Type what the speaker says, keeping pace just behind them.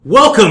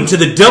Welcome to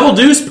the Double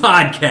Deuce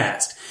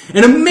Podcast,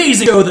 an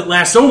amazing show that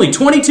lasts only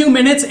 22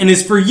 minutes and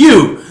is for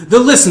you, the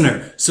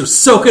listener, so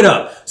soak it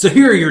up. So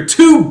here are your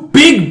two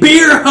big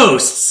beer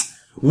hosts,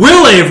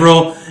 Will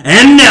Averill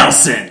and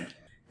Nelson.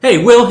 Hey,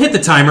 Will, hit the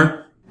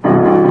timer.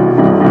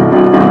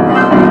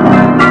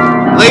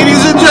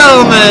 Ladies and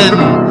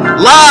gentlemen,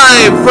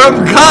 live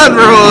from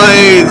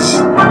Conroy's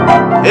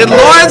in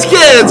Lawrence,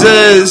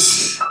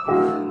 Kansas,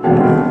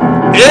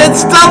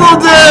 it's Double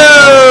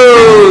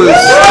Deuce!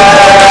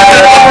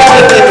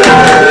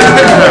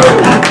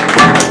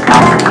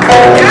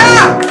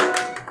 Yeah!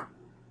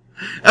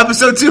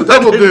 Episode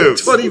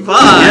 225.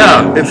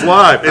 Yeah, it's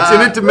live. It's an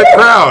intimate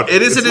crowd.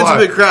 It is It's an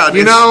intimate live. crowd.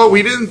 You know,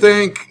 we didn't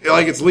think,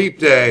 like, it's Leap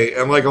Day,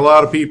 and, like, a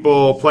lot of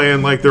people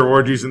playing, like, their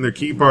orgies and their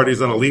key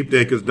parties on a Leap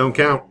Day because don't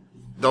count.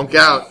 Don't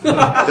count. Don't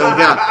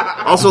count.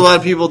 Also, a lot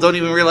of people don't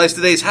even realize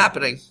today's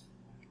happening.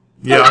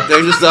 Yeah.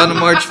 They're just on to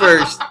March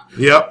 1st.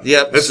 Yep.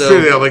 Yep, That's so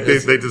true. Yeah, like, they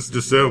just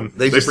assume.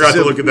 They just forgot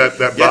assume. to look at that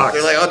Yeah, box.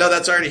 they're like, oh no,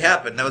 that's already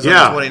happened. That was on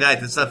Yeah. the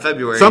 29th. It's not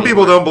February. Some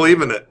people don't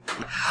believe in it.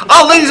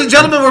 Oh, ladies and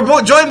gentlemen,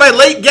 we're joined by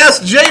late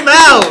guest Jay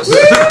Mouse.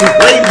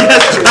 Late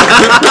guest.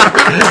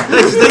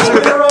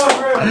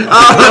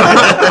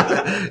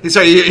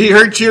 Sorry, he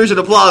heard cheers and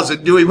applause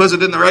and knew he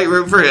wasn't in the right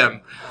room for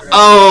him.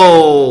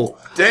 Oh.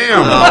 Damn.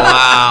 Oh,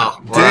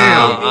 wow.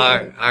 Damn.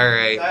 Wow. All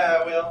right.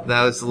 Will.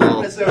 That was a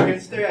little. So we're gonna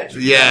stretch.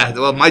 Yeah,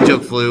 well, my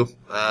joke flew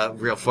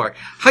real far.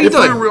 How you It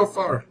doing? flew real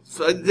far.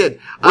 So I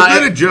did. We're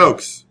good at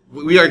jokes.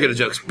 We are good at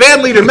jokes.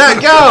 Band leader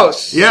Matt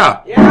Gauss.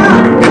 Yeah.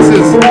 Yeah.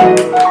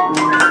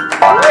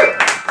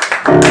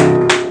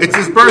 It's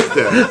his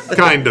birthday,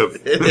 kind of.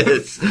 It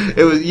is.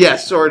 It was,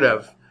 yes, sort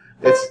of.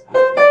 It's.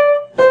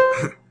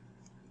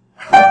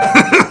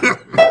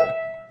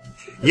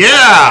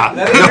 Yeah.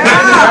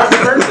 Happy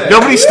birthday.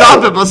 Nobody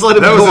stop him. Let's let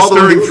him That go was a all the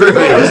way stirring through.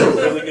 tribute.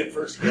 Really good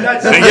first game.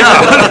 Yeah.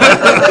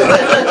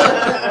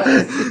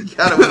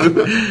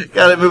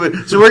 Gotta move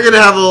it. So we're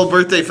gonna have a little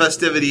birthday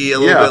festivity a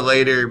little Yeah. bit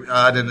later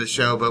on in the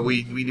show, but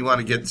we want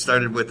to get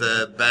started with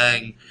a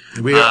bang.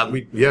 Yeah.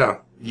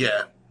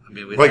 Yeah. I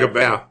mean, Like a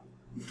bang.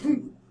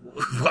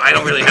 I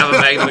don't really have a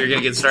bang that we're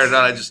gonna get started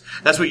on.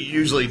 That's what you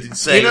usually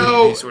say You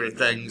know, with these sort of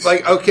things.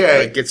 Like, okay.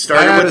 Like, get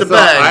started I had with a the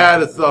thought. bang. I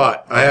had a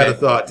thought. I had Okay. a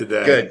thought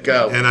today. Good,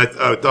 go. And I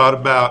thought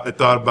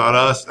about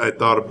us. I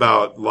thought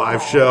about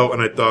live show,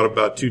 and I thought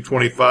about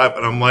 225.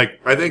 And I'm like,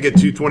 I think at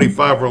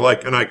 225 we're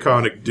like an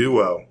iconic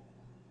duo.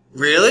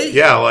 Really?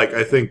 Yeah, like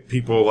I think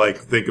people like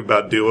think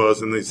about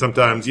duos, and they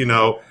sometimes, you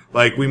know,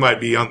 like we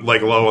might be on,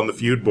 like low on the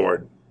feud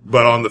board,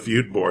 but on the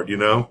feud board, you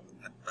know,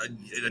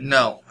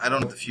 No, I don't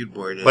know what the feud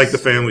board is. like the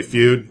Family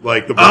Feud,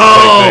 like the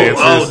Oh,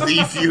 dancers.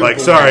 the feud Like,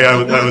 board. sorry, I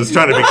was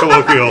trying to be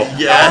colloquial.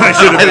 Yeah, I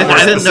should have been more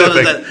I didn't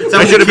specific. know that.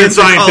 I should have been Kids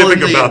are calling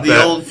scientific about the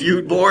that. old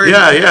feud board.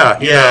 Yeah, you yeah,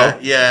 know.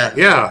 yeah.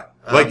 Yeah.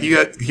 Like, you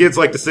got kids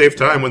like to save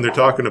time when they're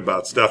talking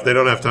about stuff. They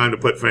don't have time to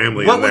put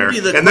family What in would there. be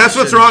the And that's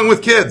what's question? wrong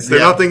with kids. They're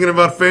Yeah. not thinking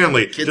about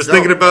family. Kids just don't.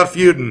 thinking about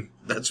feuding.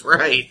 That's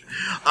right.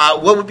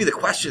 What would be the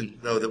question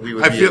though that we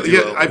would? I be feel, a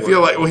duo I for?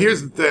 feel like, well,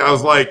 here's the thing. I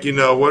was like, you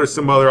know, what are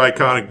some other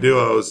iconic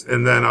duos?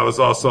 And then I was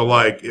also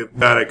like, if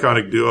that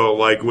iconic duo,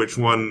 like, which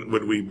one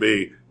would we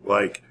be?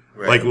 Like,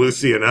 Right. like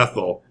Lucy and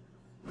Ethel.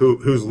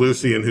 Who's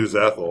Lucy and who's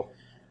Ethel?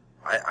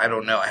 I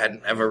don't know. I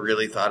hadn't ever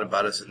really thought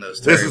about us in those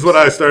terms. This is what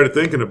I started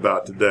thinking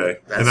about today.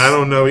 And I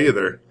don't know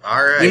either.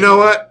 All right. You know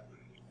what?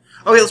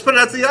 Okay, let's put it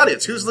out to the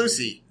audience. Who's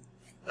Lucy?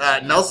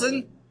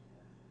 Nelson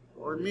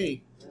or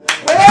me?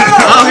 Okay,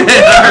 all right,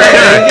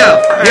 there we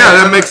go. All right. Yeah,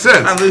 that makes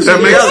sense. I'm Lucy.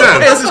 That makes Hey,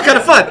 sense. this is kind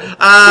of fun.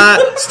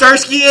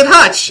 Starsky and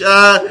Hutch.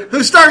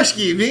 Who's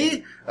Starsky?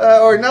 Me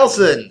or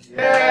Nelson?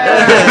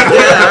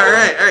 Yeah. All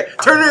right.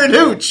 Turner and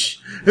Hooch.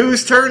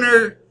 Who's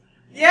Turner?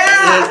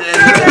 Yeah.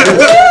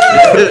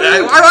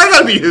 Why I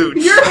gotta be Hooch?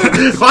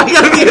 Why I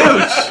gotta be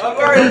Hooch? I'm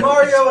wearing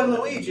Mario and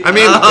Luigi. I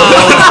mean,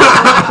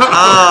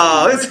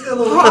 Oh, it's,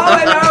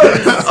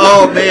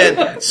 oh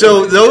man.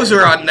 So those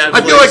are on Netflix.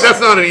 I feel like that's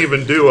not an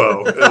even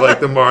duo, like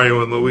the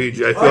Mario and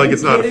Luigi. I feel like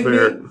it's not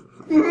fair.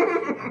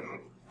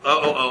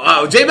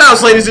 Oh. Jay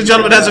Mouse, ladies and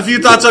gentlemen, has a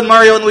few thoughts on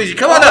Mario and Luigi.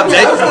 Come on up,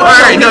 Jay. All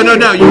right, no. You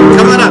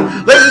come on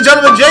up. Ladies and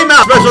gentlemen, Jay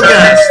Mouse, special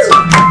guest.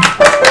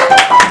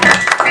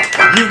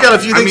 You've got a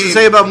few things to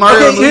say about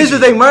Mario and Okay, here's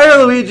Luigi. the thing. Mario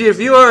and Luigi, if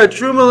you are a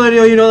true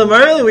millennial, you know that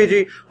Mario and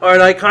Luigi are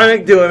an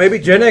iconic duo. Maybe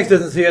Gen X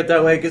doesn't see it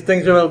that way because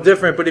things are a little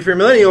different. But if you're a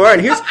millennial, you are.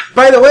 And here's,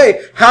 by the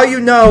way, how you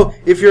know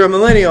if you're a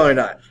millennial or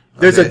not.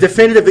 There's a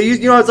definitive,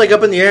 you know, it's like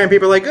up in the air and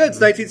people are like, oh, it's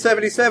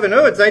 1977. Oh,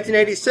 it's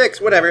 1986,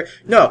 whatever.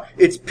 No,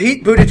 it's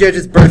Pete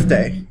Buttigieg's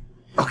birthday.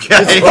 Okay.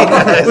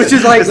 Which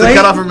is like the late,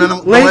 cutoff for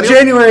late millennial?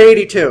 January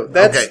 82.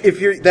 That's,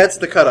 Okay. that's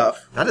the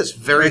cutoff. That is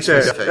very Right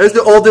there. specific. That's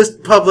the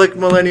oldest public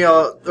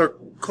millennial or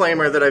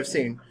claimer that I've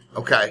seen.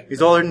 Okay.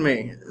 He's older than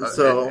me.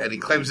 So. And he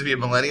claims to be a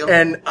millennial?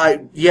 And I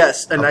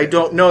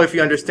don't know if he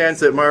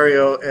understands that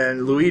Mario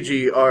and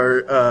Luigi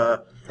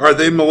are Are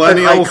they An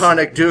millennials?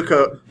 iconic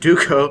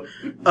Duco.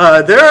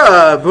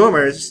 They're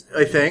boomers,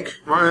 I think.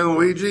 Mario and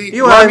Luigi?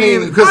 You- Well, I I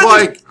mean, mean, because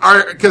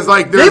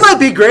They there's, might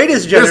be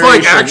greatest there's generation.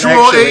 like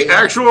actually.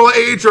 actual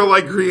age or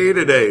like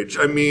created age.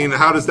 I mean,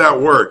 how does that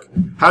work?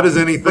 How does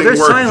anything they're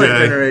work, silent Jay?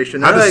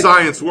 generation. How They're does like-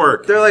 science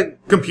work? They're like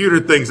Computer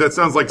things. That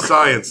sounds like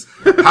science.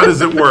 How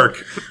does it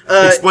work?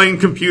 Explain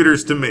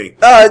computers to me.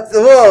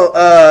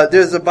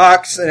 there's a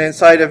box, and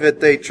inside of it,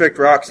 they tricked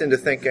rocks into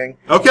thinking,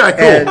 Okay,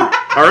 cool. and-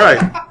 All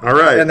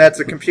right. and that's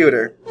a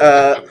computer.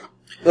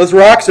 Those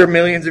rocks are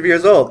millions of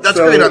years old. That's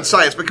so- great on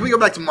science, but can we go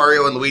back to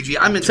Mario and Luigi?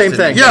 I'm interested. Same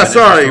thing. In Yeah, that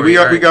sorry, story, we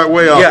got right?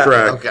 way off Yeah.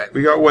 track. Okay.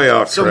 We got way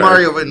off So track.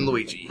 Mario and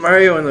Luigi.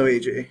 Mario and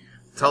Luigi.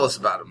 Tell us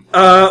about them.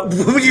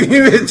 Would you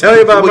even tell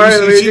you about Well, Mario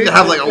and you Luigi? seem to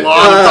have like a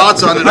lot of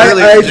thoughts on it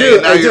earlier I today, do.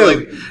 and now I you're do.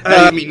 like,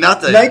 now you mean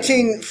nothing.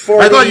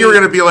 1940. I thought you were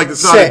going to be like,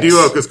 it's not a Six.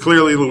 duo because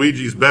clearly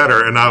Luigi's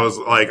better, and I was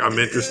like, I'm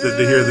interested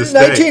to hear this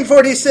take.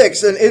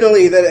 1946 in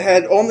Italy that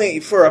had only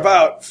for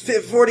about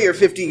 40 or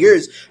 50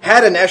 years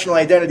had a national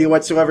identity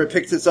whatsoever,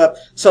 picked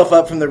itself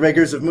up from the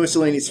rigors of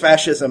Mussolini's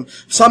fascism.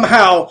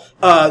 Somehow,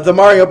 the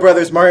Mario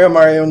brothers, Mario,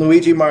 and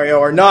Luigi Mario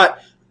are not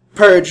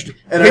purged.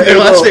 And Wait, are their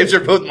last able- names are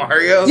both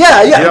Mario?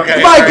 Yeah.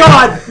 Okay, My all right.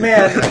 God,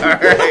 man.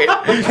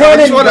 Alright.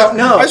 Canon, you don't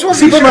know. I just want to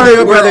Super be sure Mario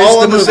that we're Brothers, all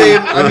the on the movie,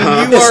 same. I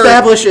mean, you are.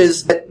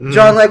 establishes that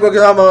John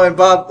Leguizamo and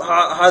Bob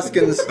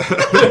Hoskins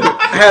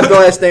have the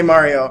last name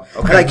Mario.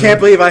 And I can't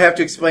believe I have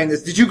to explain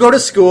this. Did you go to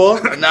school?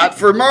 Not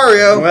for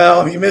Mario.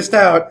 Well, you missed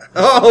out.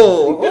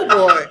 Oh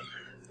boy.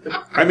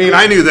 I mean,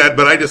 I knew that,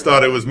 but I just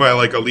thought it was my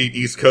like elite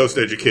East Coast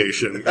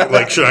education,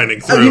 like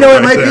shining through. You know, it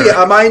right might there.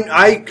 be. Mine.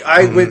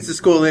 I went to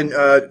school in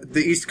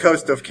the east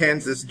coast of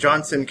Kansas,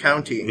 Johnson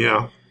County.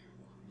 Yeah.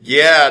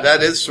 Yeah,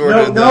 that is sort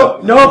of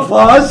No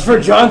applause for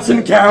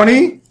Johnson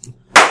County.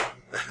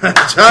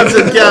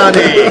 Johnson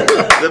County,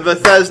 the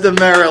Bethesda,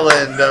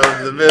 Maryland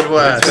of the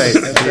Midwest.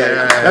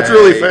 Yeah, That's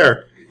really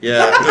fair.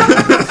 Yeah,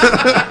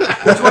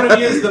 Which one of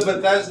you is the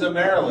Bethesda,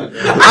 Maryland?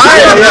 I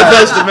am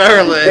Bethesda,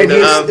 Maryland.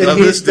 And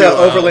he's the duo.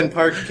 Overland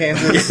Park,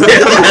 Kansas.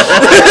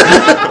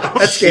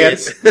 That's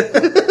Kansas.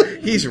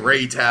 He's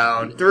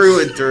Raytown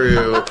through and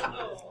through.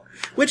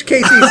 Which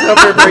KC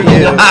suburb are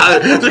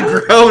you?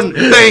 The grown.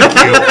 Thank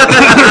you.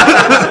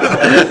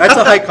 That's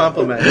a high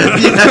compliment.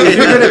 If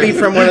you're going to be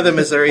from one of the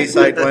Missouri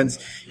side ones,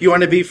 you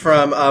want to be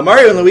from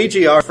Mario and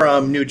Luigi are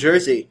from New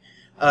Jersey,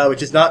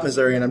 which is not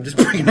Missouri, and I'm just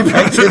bringing it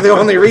back to the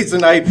only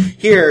reason I'm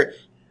here,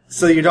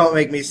 so you don't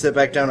make me sit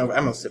back down. I'm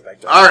going to sit back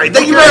down. All right,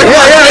 thank you very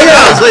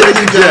much, ladies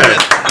and gentlemen,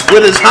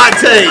 with his hot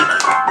take.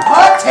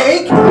 Hot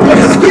take?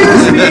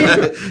 Excuse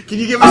me. Can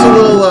you give us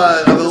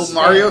a little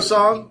Mario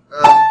song?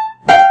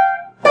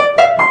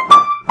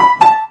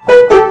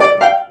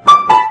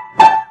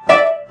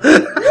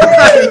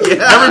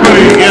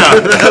 Everybody, yeah.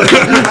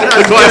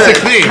 The classic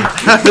theme.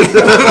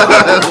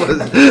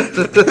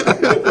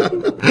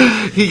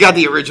 He got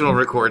the original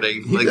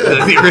recording, like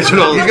the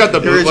original. He's got the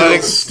original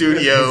bootleg.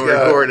 studio He's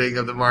got- recording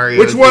of the Mario.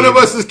 Which one theme. of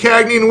us is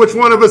Cagney and which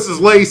one of us is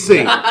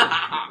Lacey?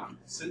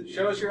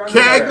 Show us your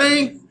underwear.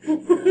 Cagney?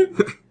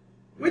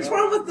 Which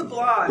one was the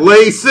blonde?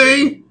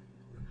 Lacey?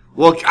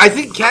 Well, I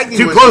think Cagney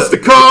Too was close the,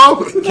 to call?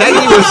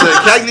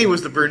 Cagney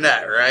was the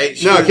brunette, right?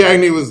 She No, was-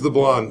 Cagney was the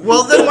blonde.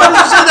 Well, then why did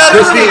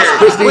you say that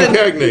Christine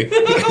earlier?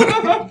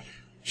 Cagney.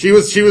 She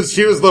was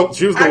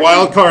the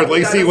wild card.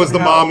 Lacey was the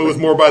mom who was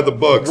more by the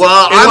books.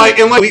 Well,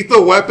 in like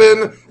Lethal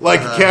Weapon, like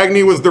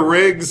Cagney was the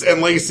Riggs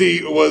and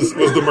Lacey was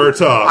the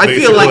Murtaugh. I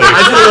feel like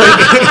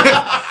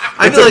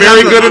It's a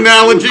very good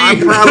analogy. I'm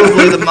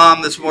probably the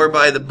mom that's more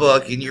by the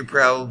book, and you're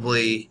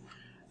probably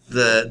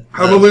the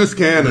I'm a loose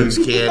cannon. loose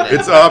cannon.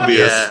 It's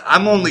obvious. Yeah,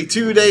 I'm only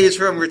 2 days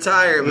from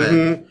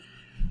retirement.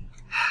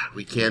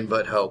 We can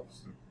but hope.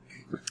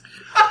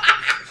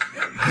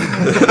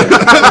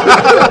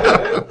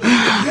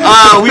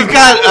 We've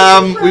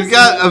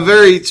got a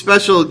very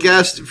special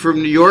guest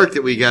from New York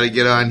that we got to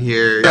get on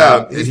here.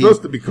 Yeah, he's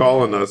supposed to be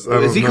calling us.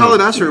 Is he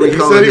calling us or are we he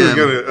calling said he him? was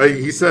gonna.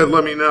 He said,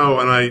 "Let me know,"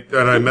 and I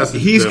messaged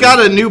He's him. got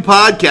a new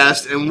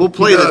podcast, and we'll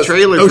play He the does.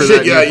 trailer Oh, for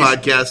shit, that yeah, new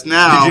podcast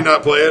now. Did you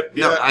not play it?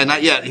 No,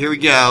 not yet. Here we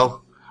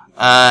go.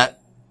 I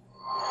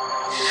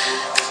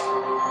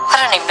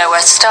don't even know where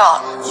to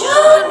start.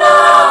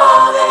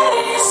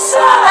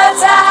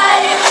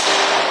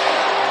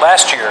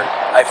 Last year,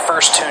 I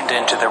first tuned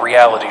into the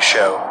reality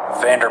show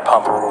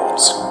Vanderpump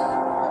Rules.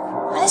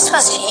 This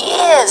was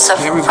years of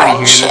Can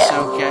everybody hear friendship this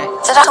okay?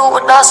 that I thought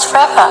would last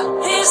forever.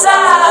 These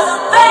are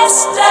the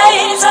best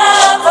days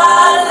of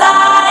our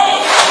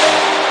life.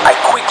 I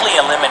quickly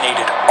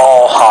eliminated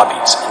all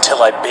hobbies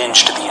until I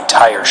binged the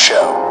entire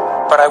show.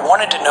 But I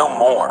wanted to know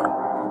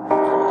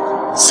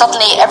more.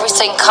 Suddenly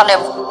everything kind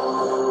of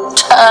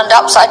turned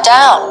upside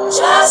down.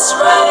 Just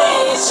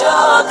raise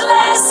your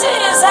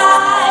glasses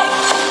high.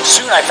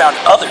 Soon I found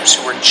others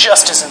who were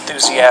just as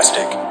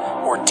enthusiastic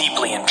or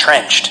deeply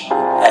entrenched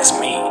as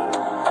me.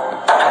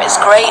 I mean, It's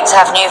great to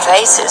have new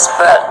faces,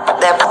 but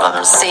their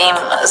problems seem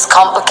as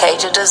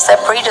complicated as their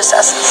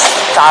predecessors.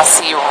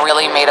 Stassi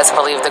really made us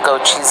believe the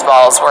goat cheese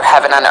balls were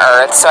heaven on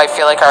earth, so I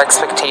feel like our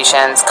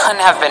expectations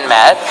couldn't have been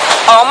met.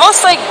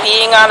 Almost like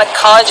being on a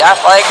college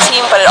athletic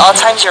team, but at all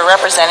times you're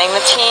representing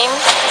the team.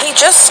 He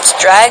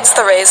just drags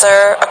the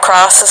razor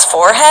across his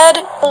forehead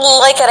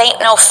like it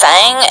ain't no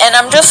thing, and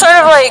I'm just sort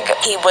of like,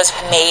 he was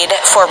made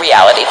for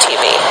reality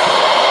TV.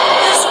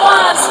 This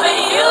one's for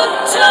you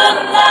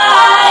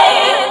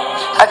tonight.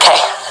 Okay,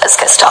 let's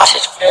get started.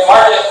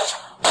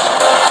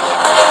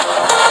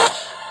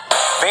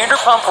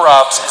 Vanderpump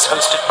Robs is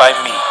hosted by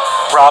me,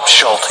 Rob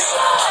Schulte,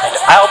 and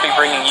I'll be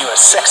bringing you a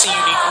sexy,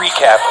 unique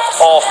recap of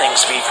all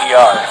things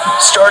VPR,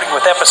 starting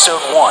with episode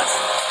 1.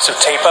 So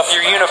tape up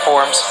your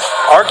uniforms,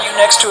 argue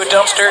next to a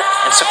dumpster,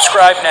 and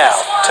subscribe now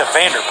to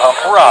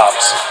Vanderpump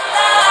Robs.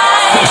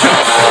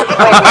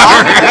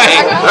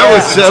 That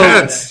was so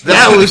intense.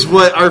 That was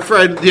what our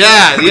friend.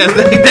 Yeah.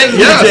 Thank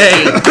you,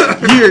 Jay.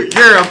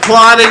 You're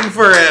applauding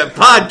for a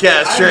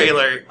podcast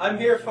trailer. I'm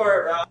here for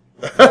it, Rob.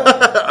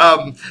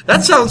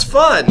 That sounds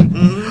fun.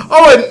 Mm-hmm.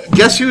 Oh, and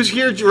guess who's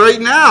here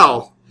right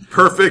now?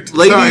 Perfect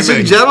Ladies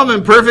timing. and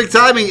gentlemen, perfect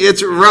timing.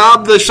 It's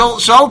Rob the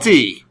Schulte.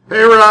 Hey,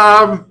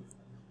 Rob.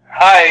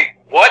 Hi.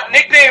 What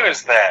nickname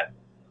is that?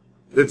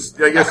 It's,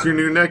 I guess, your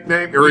new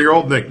nickname or your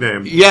old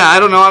nickname. Yeah, I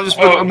don't know.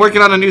 I'm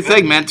working on a new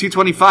thing, man.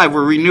 225.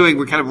 We're renewing.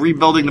 We're kind of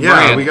rebuilding the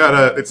brand. Yeah, we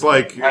got it's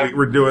like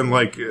we're doing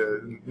like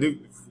new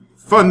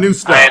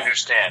stuff. I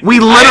understand.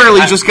 We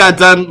literally just got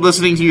done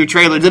listening to your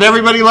trailer. Did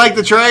everybody like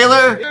the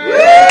trailer?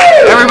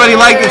 Everybody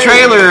like the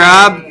trailer,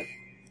 Rob?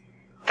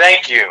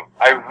 Thank you.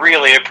 I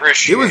really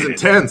appreciate it. It was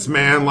intense,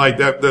 man. Like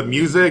the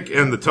music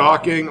and the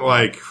talking,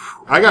 like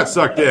I got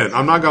sucked in.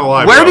 I'm not gonna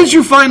lie. Where did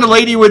you find a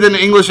lady with an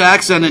English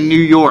accent in New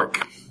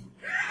York?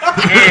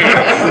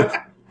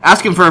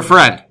 Asking for a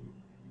friend.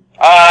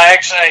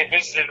 Actually, I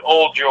visited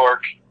Old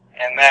York,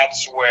 and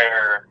that's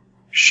where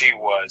she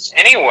was.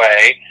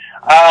 Anyway,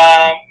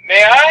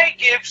 may I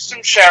give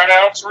some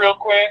shout-outs real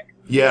quick?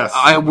 Yes.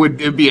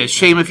 It'd be a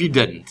shame if you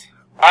didn't.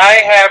 I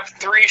have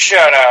 3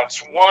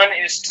 shout-outs. One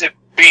is to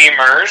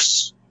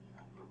Beamers.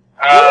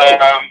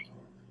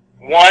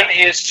 One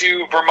is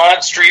to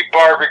Vermont Street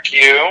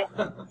Barbecue.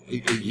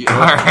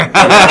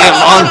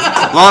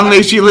 long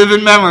may she live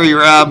in memory,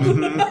 Rob.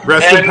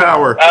 Rest in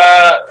power.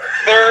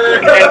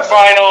 Third and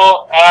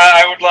final,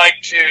 I would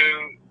like to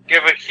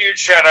give a huge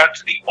shout out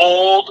to the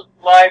old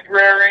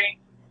library.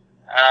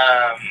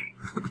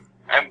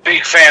 I'm a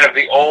big fan of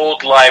the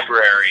old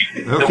library.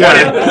 The one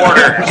in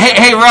Borders.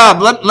 Hey,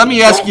 Rob, let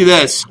me ask you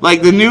this.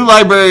 Like, the new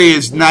library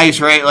is nice,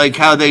 right? Like,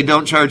 how they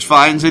don't charge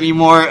fines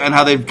anymore and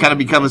how they've kind of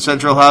become a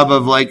central hub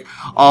of, like,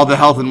 all the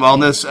health and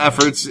wellness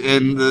efforts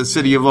in the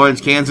city of Lawrence,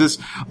 Kansas.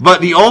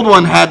 But the old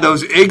one had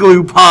those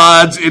igloo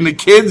pods in the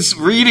kids'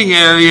 reading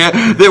area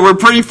that were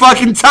pretty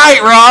fucking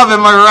tight, Rob.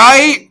 Am I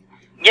right?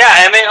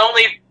 Yeah, and they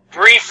only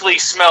briefly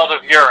smelled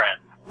of urine.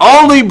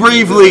 Only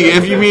briefly,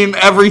 if you mean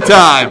every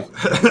time.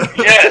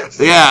 Yes.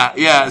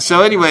 Yeah.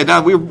 So anyway,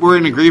 now we're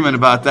in agreement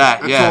about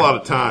that. That's a lot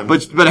of time.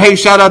 But hey,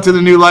 shout out to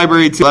the new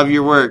library too. Love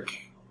your work.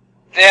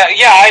 Yeah,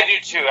 I do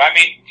too. I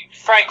mean,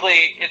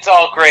 frankly, it's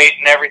all great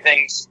and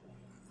everything's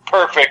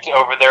perfect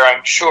over there,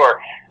 I'm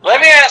sure. Let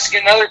me ask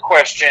another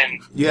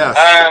question. Yes.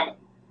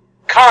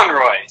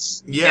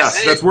 Conroy's.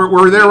 Yes, that's where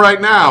we're there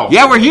right now.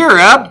 Yeah, we're here,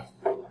 Ab.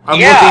 I'm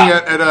looking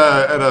at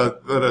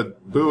a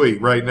buoy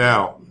right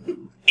now.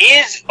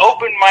 Is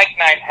open mic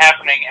night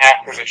happening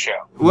after the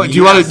show? What, do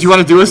you want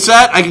to do a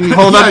set? I can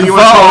hold up the you phone.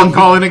 Want to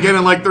call in again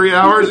in like 3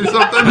 hours or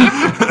something?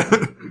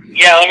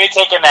 Yeah, let me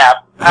take a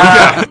nap.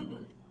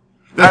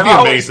 That'd be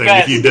amazing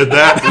if you did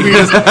that.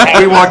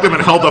 We walked up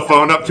and held the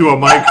phone up to a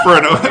mic for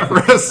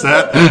a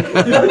set.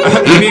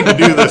 You need to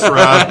do this,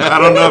 Rob. I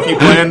don't know if you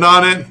planned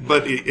on it,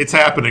 but it's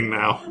happening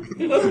now.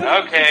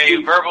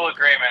 Okay, verbal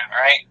agreement,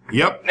 right?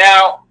 Yep.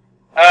 Now,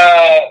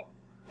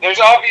 there's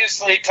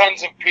obviously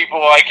tons of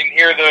people. I can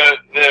hear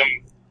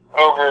them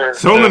over.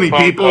 So many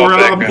people,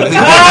 Rob.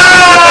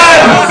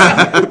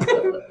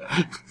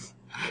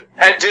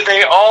 And did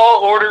they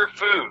all order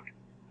food?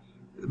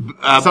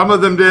 Some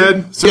of them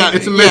did. It's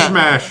a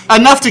mishmash.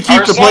 Enough to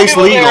keep the place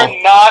legal. legal. Are some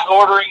people there not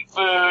ordering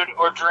food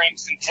or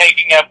drinks and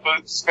taking up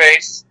booth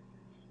space?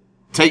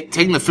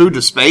 Taking the food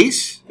to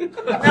space?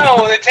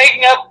 No, they're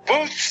taking up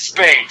booth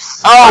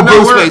space. Oh, no,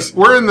 booth space.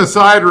 We're in the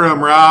side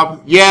room,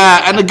 Rob.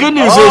 Yeah, and the good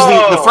news is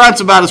the front's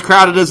about as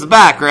crowded as the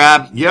back,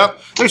 Rob. Yep.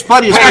 There's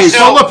plenty of space.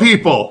 Full of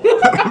people.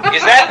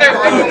 Is that their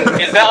room?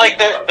 Is that like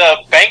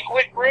the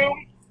banquet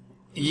room?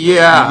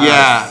 Yeah.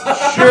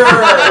 Sure.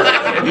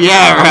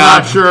 Yeah, Rob.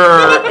 I'm not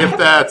sure if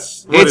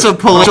that's... It's a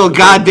political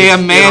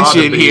goddamn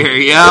mansion here,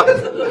 yep.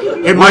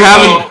 We're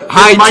having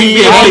high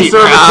tea at 8,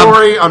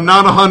 conservatory. I'm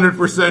not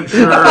 100%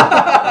 sure.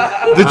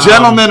 The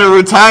gentlemen are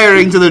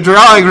retiring to the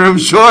drawing room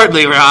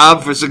shortly,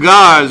 Rob, for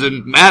cigars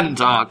and Madden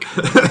talk.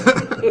 Man,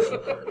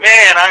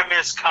 I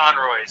miss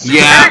Conroy's.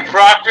 Yeah. Is Harry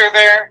Proctor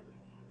there?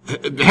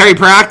 Harry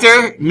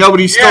Proctor? No, but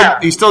he's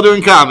still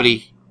doing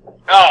comedy.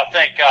 Oh,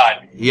 thank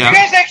God. Yeah. You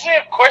guys actually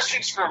have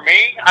questions for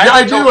me? Yeah,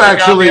 I do totally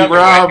actually, got the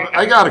other Rob. way.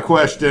 I got a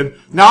question.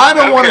 Now, I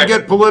don't want to Okay.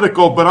 get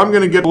political, but I'm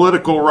going to get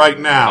political right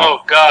now.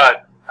 Oh,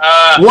 God.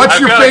 What's I've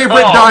your got a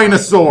favorite call.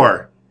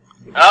 dinosaur?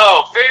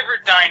 Oh,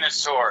 favorite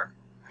dinosaur.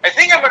 I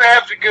think I'm going to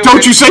have to go Don't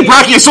with you say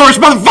Brachiosaurus,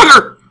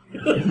 motherfucker!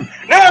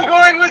 No, I'm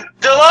going with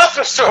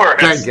Dilophosaurus.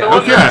 Thank you. The one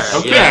Okay, that's-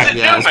 okay. that's a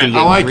Yeah, it's human.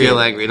 gonna I like get real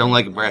it. angry. I don't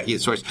like a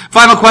Brachiosaurus.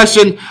 Final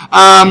question.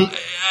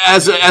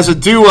 As a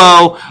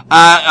duo,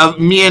 of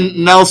me and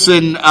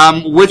Nelson,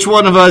 which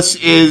one of us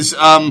is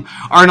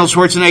Arnold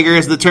Schwarzenegger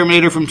as the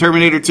Terminator from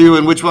Terminator 2,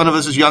 and which one of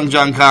us is young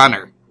John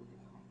Connor?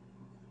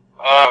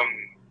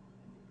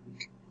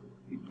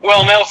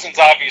 Well, Nelson's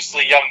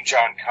obviously young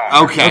John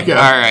Connor. Okay. Okay.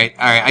 All right.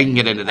 I can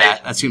get into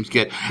that. That seems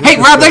good. Hey,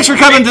 Rob, thanks for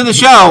coming to the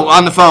show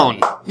on the phone.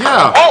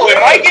 Yeah. Oh,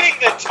 am I getting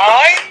the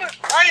time?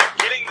 I am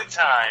getting the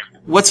time.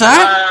 What's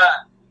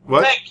that?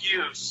 What? Thank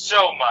you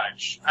so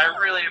much. I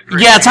really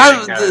appreciate Yeah,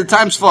 it. guys. the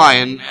time's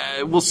flying.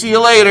 We'll see you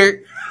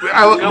later. Rob,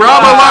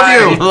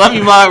 I love you. Love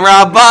you,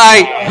 Rob.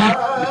 Bye.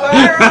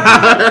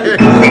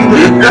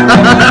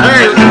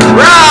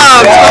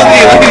 Rob,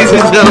 ladies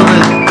and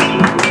gentlemen.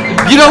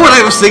 You know what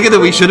I was thinking that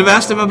we should have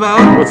asked him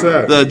about? What's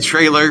that? The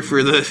trailer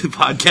for the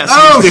podcast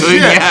Oh, he's doing.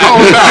 shit. Yeah.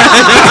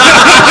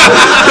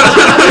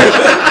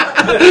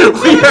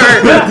 We are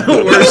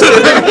the worst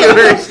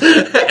interviewers.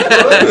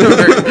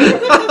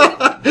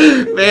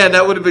 Man,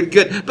 that would have been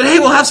good. But hey,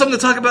 we'll have something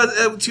to talk about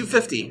at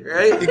 250,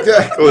 right?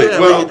 Exactly. Yeah,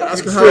 well, we can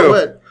ask it's him how it true.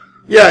 went.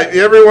 Yeah,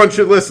 everyone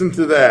should listen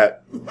to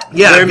that.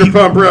 Yeah,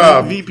 Vanderpump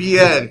Rob.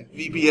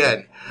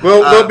 VPN.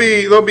 Well,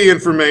 there'll be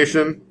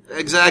information.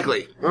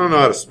 Exactly. I don't know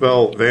how to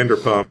spell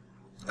Vanderpump.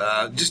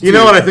 Just You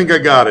know what? I think I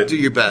got it. Do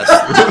your best.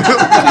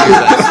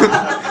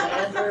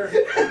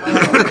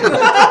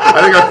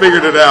 I think I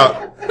figured it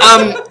out.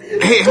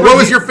 Hey, What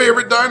was your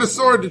favorite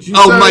dinosaur? Did you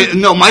say?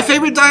 my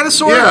favorite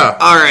dinosaur? Yeah.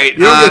 All right.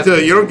 You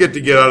don't get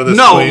to get out of this.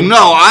 No, clean.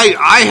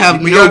 I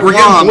have We're no getting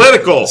qualm.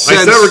 political. I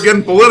said we're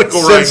getting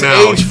political right Since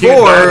now. age You can't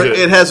 4, dodge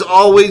it has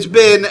always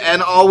been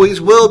and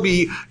always will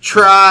be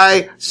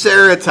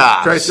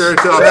Triceratops.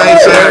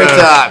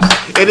 Triceratops.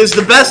 It is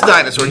the best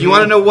dinosaur. Do you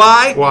want to know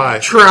why? Why?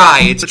 It's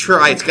a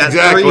try. It's got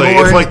Exactly. 3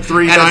 horns. It's like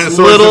 3 and dinosaurs it's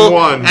little, in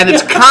one. And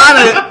it's kind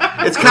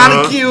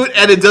of cute,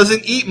 and it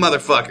doesn't eat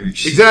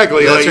motherfuckers.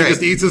 Exactly. That's Like, right. He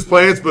just eats his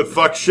plants, but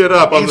fucks shit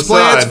up on the Eats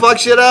plants, side. fuck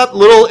shit up.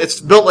 Little. It's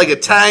built like a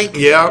tank.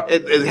 Yeah.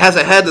 It has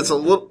a head that's a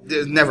little.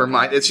 Never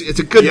mind. It's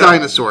a good Yeah.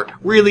 dinosaur.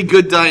 Really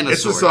good dinosaur.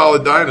 It's a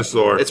solid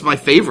dinosaur. It's my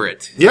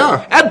favorite.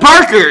 Yeah. Ed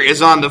Parker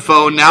is on the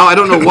phone now. I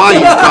don't know why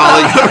he's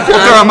calling. We'll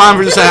throw him on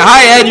for just a second.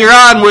 Hi, Ed.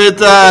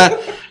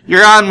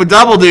 You're on with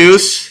Double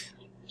Deuce.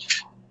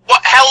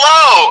 What?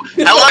 Hello.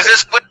 Hello. Is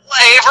this with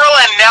Averill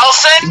and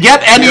Nelson?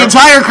 Yep, and the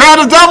entire crowd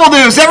of Double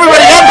Deuce.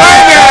 Everybody, Ed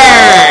Parker.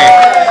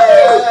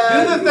 Do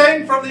the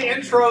thing from the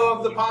intro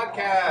of the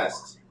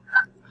podcast.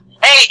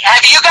 Hey,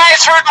 have you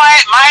guys heard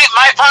my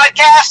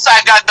podcast?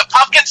 I've got the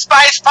Pumpkin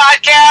Spice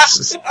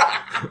podcast.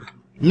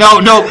 No,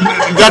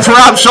 that's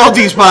Rob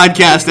Schulte's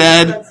podcast,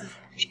 Ed.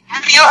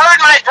 Have you heard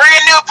my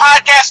brand new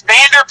podcast,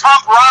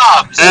 Vanderpump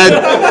Robs? Ed,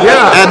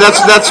 yeah, and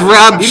that's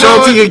Rob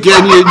Schulte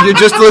again. You're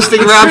just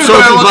listing Rob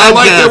Schulte's I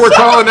like that podcast. we're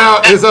calling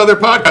out his other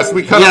podcast.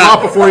 We cut him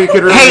off before you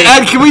could. Hey,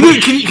 Ed, can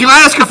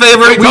I ask a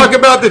favor? We talk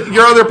about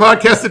your other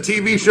podcast, the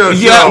TV show.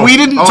 Yeah, we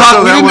didn't also,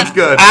 talk. That We one's didn't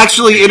good.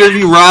 actually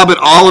interview Rob at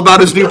all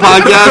about his new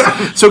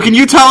podcast. So can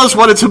you tell us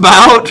what it's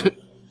about?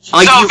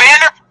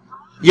 Vanderpump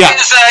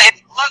is a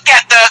look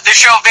at the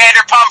show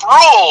Vanderpump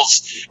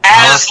Rules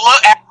as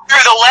look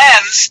through the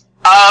lens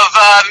of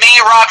me,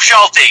 Rob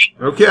Schulte.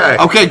 Okay.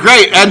 Okay,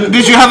 great. And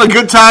did you have a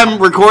good time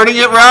recording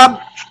it, Rob?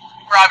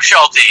 Rob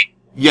Schulte.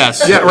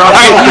 Yes. Yeah, Rob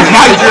All Schulte.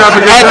 Did you have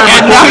a good time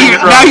And recording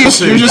it, Rob you're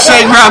Schulte? just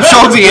saying Rob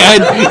Schulte,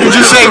 Ed. You're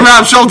just saying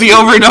Rob Schulte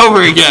over and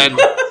over again.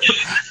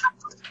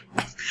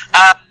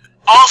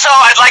 Also,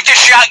 I'd like to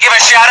give a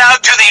shout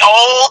out to the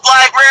old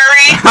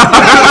library.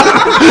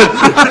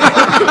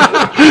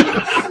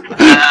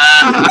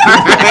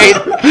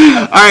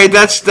 All right,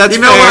 that's You know fair.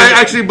 what? I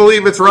actually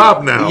believe it's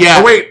Rob now. Yeah.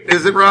 Oh, wait,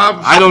 is it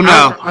Rob? I don't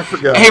know. I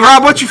forgot. Hey,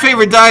 Rob, what's your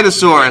favorite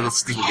dinosaur?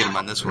 Let's see if we get him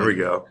on this one. Here we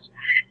go.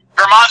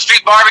 Vermont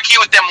Street Barbecue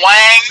with them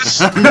wangs.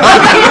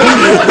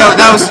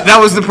 that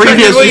was the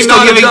previous. Technically You're still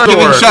not a giving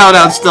dinosaur. shout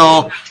outs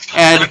still.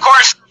 And And of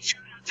course,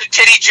 to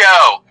Titty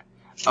Joe.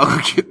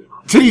 okay.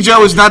 Titty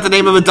Joe is not the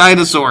name of a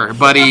dinosaur,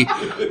 buddy.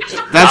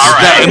 That's All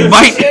right. it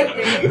might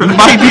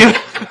be.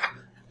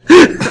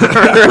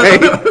 All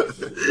right.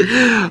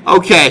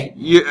 Okay.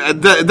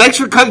 Thanks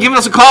for giving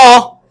us a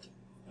call.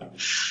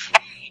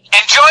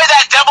 Enjoy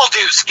that double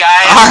deuce,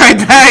 guys. All right.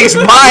 Thanks.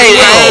 Bye,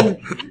 Ed.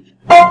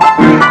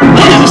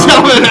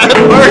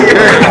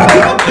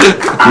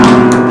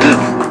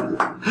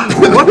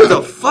 What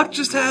the fuck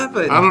just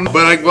happened? I don't know,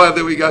 but I'm glad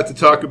that we got to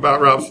talk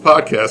about Rob's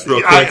podcast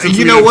real quick. since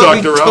You we know didn't what? talk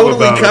We to Rob totally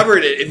about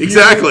covered it. If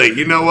Exactly.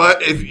 You know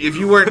what? If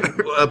you weren't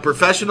a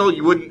professional,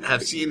 you wouldn't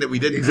have seen that we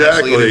didn't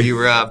Exactly. actually interview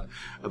Rob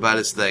about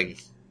his thing.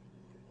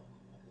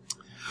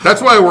 That's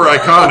why we're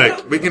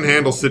iconic. We can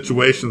handle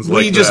situations like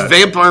that. We just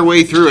vamp our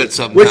way through it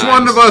sometimes. Which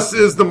one of us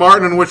is the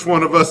Martin and which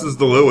one of us is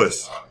the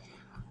Lewis?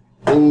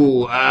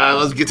 Ooh,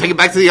 let's take it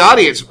back to the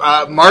audience.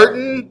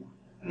 Martin.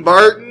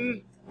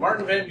 Martin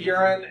Van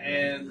Buren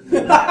and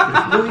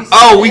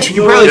Oh, we should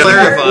probably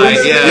clarify.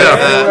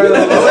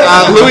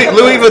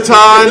 Louis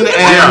Vuitton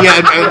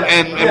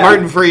and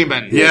Martin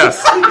Freeman.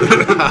 Yes.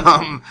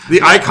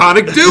 The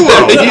iconic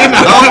duo.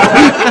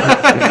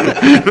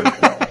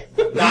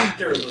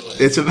 Dr. Lewis.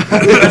 It's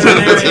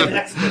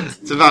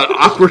about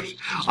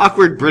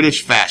awkward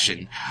British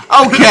fashion.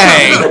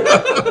 Okay.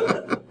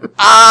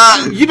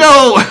 You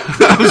know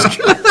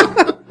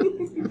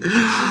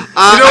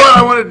what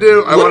I want to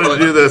do? I wanted to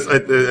do this.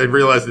 I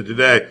realized it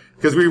today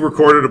because we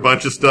recorded a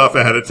bunch of stuff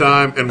ahead of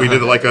time, and we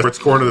did like a sports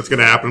corner that's going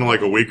to happen in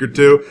like a week or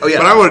two. Oh, yeah.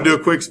 But I want to do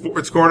a quick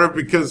sports corner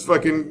because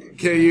fucking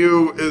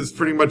KU is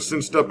pretty much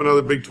cinched up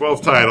another Big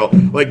 12 title.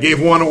 Like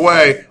gave one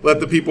away, let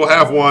the people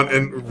have one,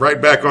 and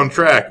right back on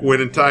track,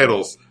 winning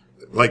titles.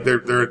 Like they're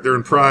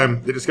in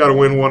prime. They just got to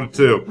win 1 or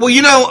 2. Well,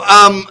 you know,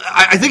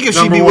 I think if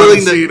she'd Number be one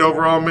willing to seed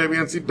overall, maybe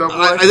NCAA.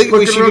 I think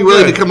we should be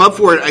willing to come up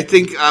for it. I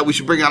think we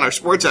should bring on our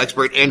sports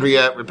expert,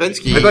 Andrea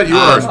Rapinski. I thought you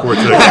were our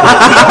sports expert.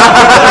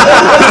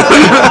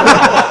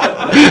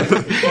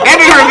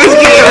 Andrea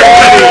Rapinski,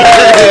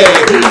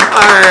 everybody!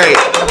 All right.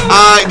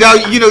 Now,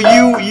 you know,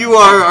 you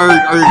are our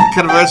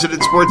kind of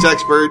resident sports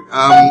expert.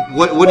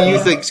 What do you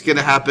think is going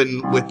to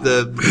happen with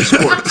the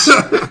sports?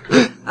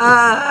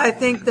 I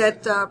think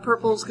that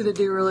Purple's going to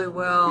do really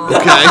well.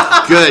 Okay,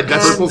 good.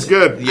 Purple's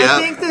good. Yeah.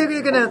 I think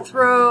they're going to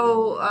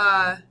throw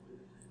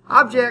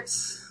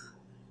objects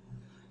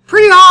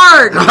pretty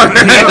hard.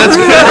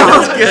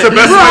 It's the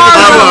best way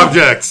to throw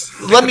objects.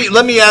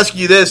 Let me ask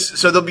you this: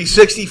 so there'll be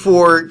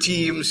 64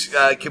 teams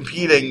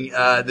competing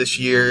this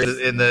year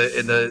in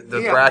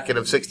the bracket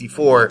of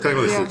 64.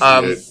 Technically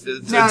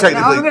 68.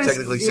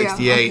 Technically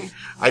 68. Okay.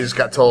 I just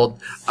got told.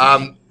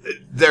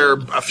 There are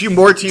a few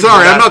more teams.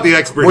 Sorry, I'm not the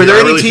expert. Were there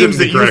here. any really teams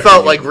that you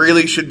felt like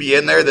really should be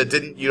in there that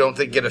you don't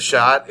think get a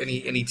shot?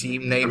 Any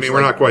team names? I mean, we're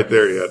not quite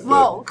there yet.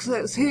 Well,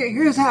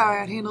 here's how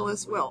I'd handle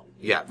this. Well,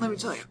 yeah. Let me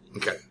tell you.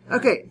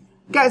 Okay,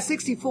 guys,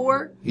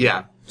 64.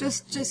 Yeah.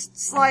 Just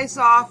slice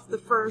off the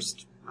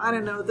first. I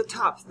don't know, the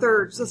top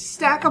third. So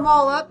stack them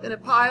all up in a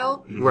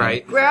pile.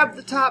 Right. Grab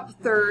the top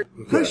third.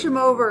 Push them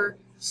over.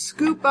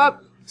 Scoop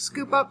up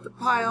the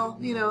pile.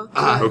 You know.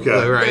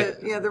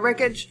 The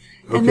wreckage,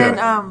 and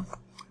then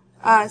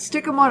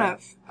stick them on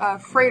a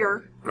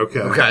freighter.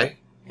 Okay.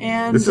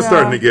 And this is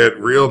starting to get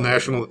real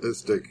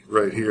nationalistic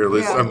right here.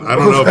 Yeah. I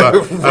don't know about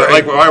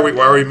like why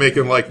are we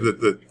making like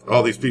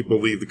all these people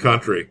leave the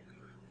country?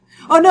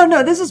 Oh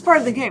no! This is part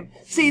of the game.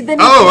 See, then.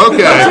 Oh,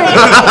 okay.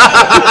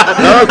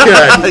 Okay.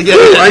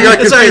 I got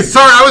confused.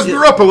 Sorry, I was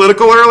real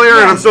political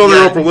earlier, and I'm still in the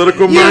real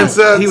political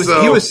mindset. He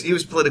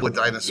was political with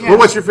dinosaurs. Well,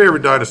 what's your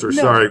favorite dinosaur?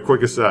 No. Sorry,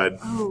 quick aside.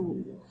 Oh.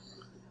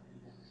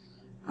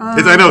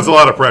 I know it's a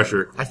lot of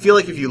pressure. I feel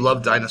like if you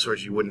love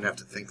dinosaurs, you wouldn't have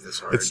to think this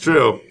hard. It's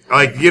true.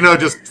 Like, you know,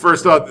 just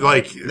first off,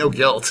 like... No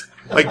guilt.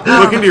 Like,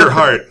 look into your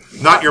heart,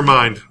 not your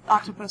mind.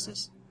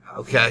 Octopuses.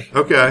 Okay.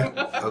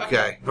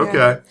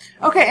 Yeah.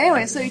 Okay,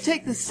 anyway, so you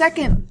take the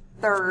second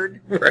third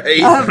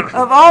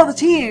of all the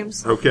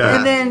teams. Okay.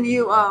 And then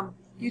you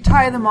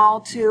tie them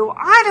all to,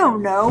 I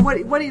don't know,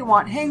 what do you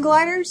want, hang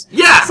gliders?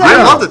 Yeah, so,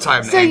 I love the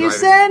time So you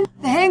send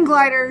the hang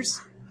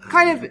gliders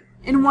kind of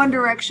in one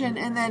direction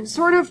and then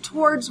sort of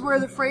towards where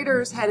the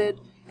freighter is headed,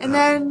 and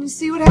then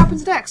see what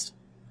happens next.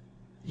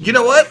 You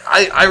know what?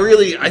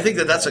 I think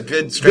that's a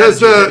good strategy.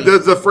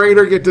 Does the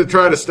freighter get to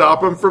try to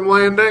stop them from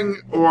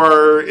landing,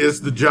 or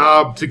is the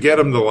job to get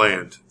them to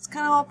land? It's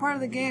kind of all part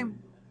of the game.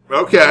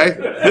 Okay.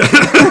 All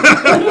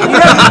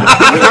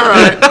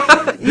right.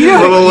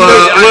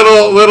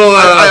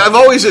 I've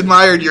always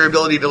admired your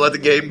ability to let the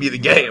game be the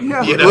game.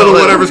 Yeah. You know,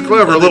 whatever's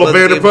clever. Little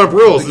Vanderpump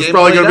Rules. It's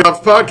probably going to be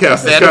off the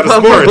podcast. It's kind of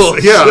sports.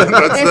 Rules. Yeah,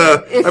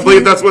 I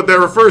believe that's what that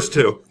refers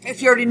to.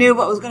 If you already knew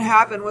what was going to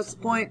happen, what's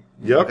the point?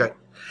 Yep. Okay.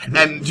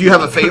 And do you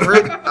have a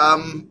favorite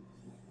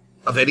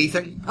of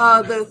anything?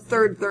 The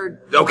third.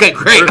 Okay,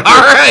 great. All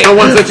right.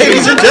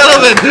 Ladies and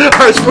gentlemen,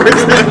 our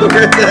sports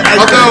network.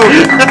 Although,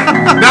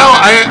 now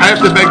I have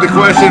to beg the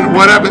question,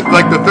 what happens,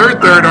 like the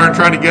third aren't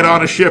trying to get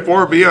on a ship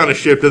or be on a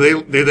ship.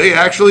 Do they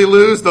actually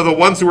lose? They're the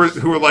ones who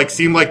are like,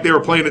 seemed like they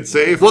were playing it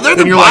safe. Well, they're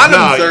the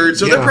bottom third,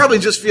 so they're probably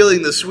just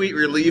feeling the sweet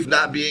relief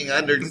not being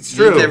underneath it's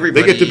true.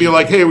 Everybody. They get to be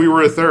like, hey, we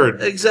were a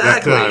third.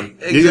 Exactly. That time.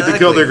 You get to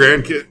kill their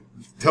grandkids,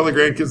 tell the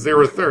grandkids they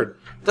were a third.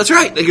 That's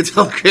right. They could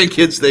tell the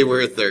grandkids they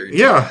were a third.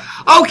 Yeah.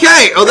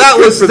 Okay. Oh, that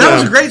was a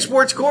great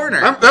sports corner.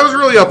 That was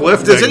really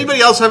uplifting. Does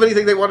anybody else have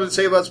anything they wanted to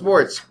say about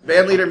sports?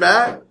 Band leader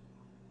Matt?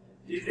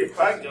 If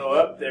I go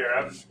up there,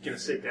 I'm just going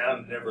to sit down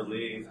and never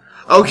leave.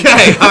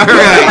 Okay, all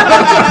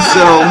right.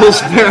 So we'll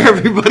spare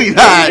everybody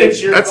that. It's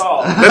your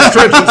call. That's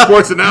Trench in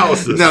sports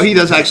analysis. No, he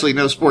does actually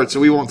know sports, so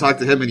we won't talk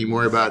to him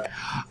anymore about it.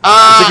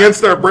 It's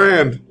against our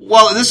brand.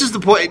 Well, this is the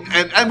point,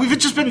 and we've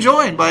just been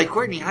joined by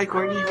Courtney. Hi,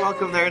 Courtney.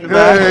 Welcome there in the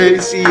back. Hey. Good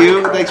to see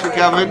you. Thanks for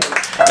coming.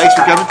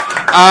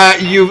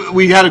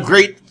 We had a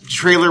great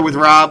trailer with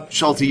Rob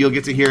Schulte. You'll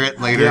get to hear it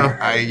later.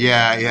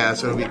 Yeah.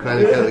 So it'll be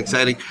kind of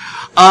exciting.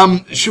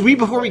 Should we,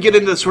 before we get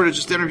into sort of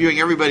just interviewing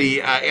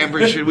everybody,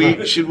 Amber, should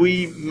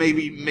we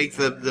maybe make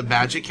the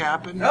magic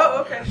happen?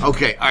 Oh, okay.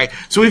 Okay, all right.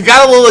 So we've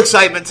got a little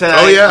excitement tonight.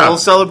 Oh, yeah. A little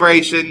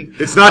celebration.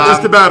 It's not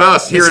just about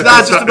us here it's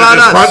not just about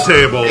us front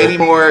table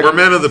anymore. We're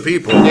men of the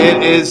people.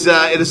 It is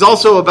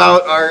also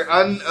about our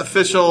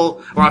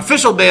official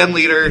band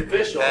leader.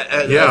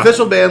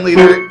 Official band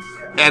leader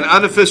and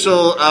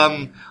unofficial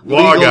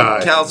Law legal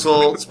guy.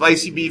 counsel,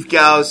 Spicy Beef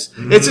Cows.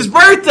 Mm-hmm. It's his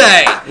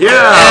birthday!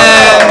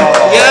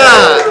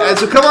 Yeah! And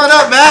so come on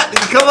up, Matt.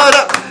 Come on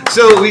up.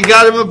 So we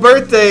got him a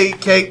birthday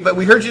cake, but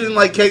we heard you didn't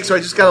like cake, so I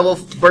just got a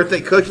little birthday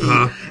cookie.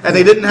 And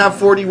they didn't have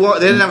 41.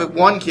 They didn't have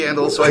one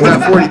candle, so I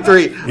got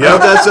 43. I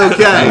hope that's okay.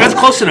 That's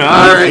close enough.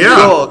 All right,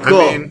 Yeah.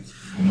 cool. I mean,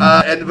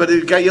 But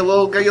it got you a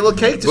little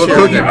cake to share.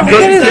 Cookie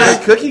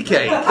Cookie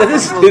cake. That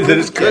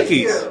is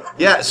cookies.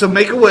 Yeah. So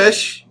make a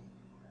wish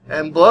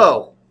and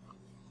blow.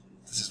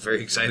 This is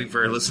very exciting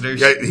for our listeners.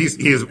 yeah, he's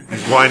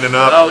winding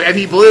up. Oh, and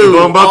he blew.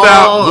 Blow 'em both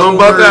out. Blow 'em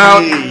both over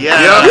out. me.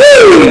 Yeah.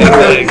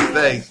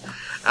 Thanks.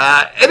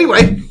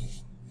 Anyway,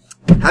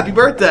 happy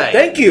birthday.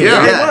 Thank you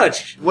very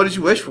much. What did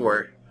you wish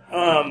for?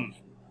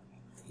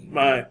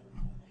 My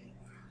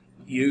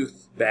youth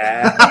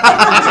back.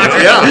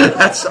 Yeah.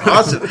 That's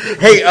awesome.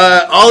 Hey,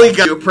 Ollie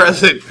got you a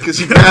present because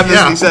he grabbed this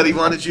and he said he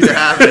wanted you to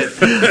have it.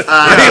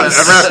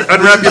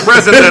 Unwrap your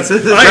present that's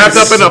wrapped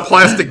up in a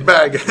plastic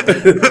bag.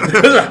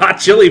 Those are hot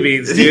chili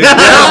beans, dude.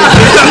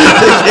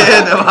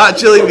 Again, of hot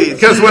chili beans.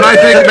 Because when I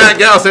think Matt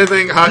Gauss, I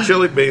think hot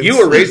chili beans. You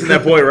were raising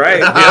that boy right.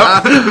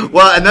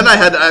 Well, and then I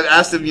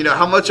asked him,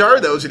 how much are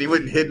those? And he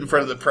wouldn't hit in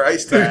front of the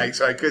price tag,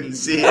 so I couldn't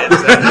see it.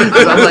 So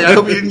I'm like, I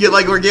hope you didn't get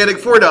like organic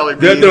 $4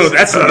 beans. No,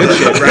 that's some good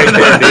shit right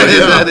there,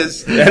 dude. That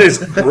is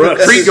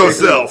Brooks. Treat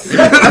yourself. So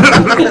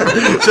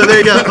there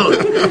you go.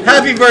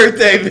 Happy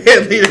birthday,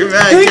 band leader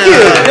Matt. Thank you.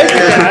 Thank you,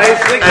 guys.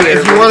 Thank And you.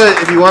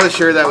 if you want to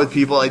share that with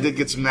people, I did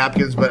get some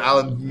napkins, but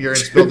Alan Murin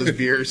spilled his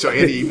beer, so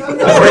Andy.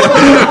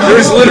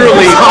 There's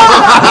literally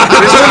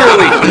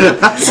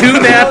 2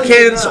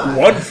 napkins,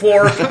 1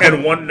 fork,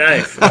 and 1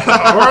 knife.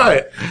 All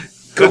right.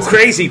 Go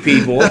crazy,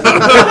 people. All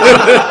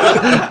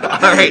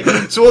right,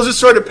 so we'll just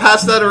sort of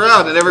pass that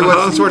around, and everyone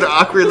can sort of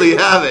awkwardly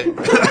have it.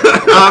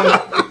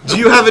 Do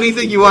you have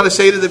anything you want to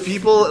say to the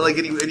people? Like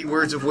any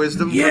words of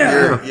wisdom?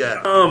 Yeah.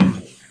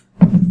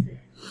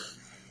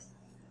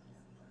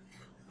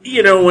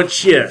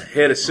 Once you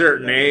hit a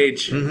certain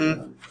age,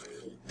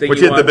 Which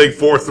hit the big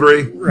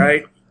 4-3.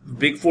 right?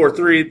 Big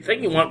 4-3. The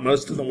thing you want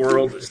most in the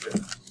world is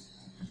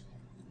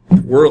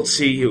the world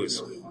see you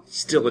as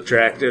still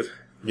attractive,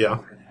 Yeah.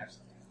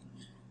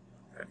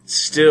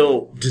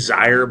 still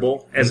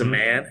desirable as a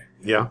man.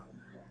 Yeah.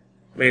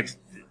 I mean,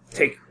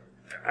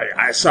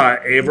 I saw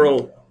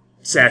Averill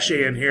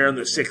sashay in here on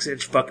the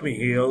 6-inch fuck me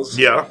heels.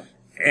 Yeah.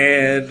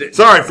 And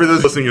Sorry for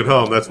those listening at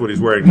home. That's what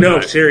he's wearing tonight.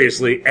 no,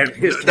 seriously, and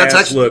his That's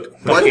calves actually- look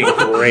fucking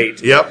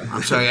great. Yep.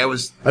 I'm sorry, I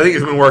think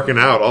he's been working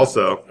out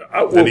also.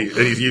 Well- and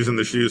he's using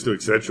the shoes to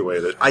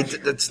accentuate it.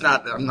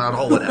 I'm not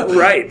holding it.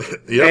 Right.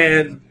 Yep.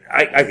 And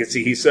I can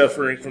see he's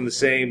suffering from the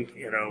same,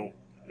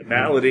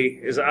 malady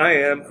as I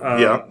am.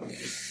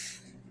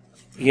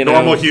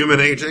 Normal human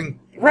aging.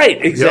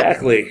 Right,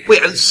 exactly.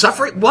 Wait,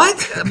 suffering?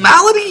 What?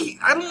 Malady?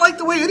 I don't like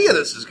the way any of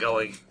this is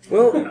going.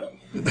 Well,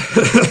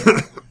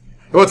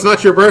 Well, it's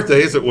not your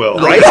birthday, is it, Will?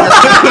 right?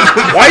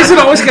 Why is it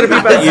always going to be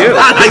about you?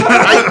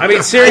 I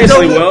mean,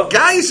 seriously, Will.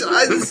 Guys,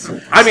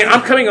 I mean,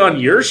 I'm coming on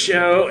your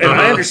show, and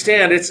I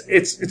understand it's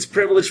a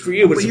privilege for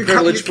you, but it's a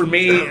privilege for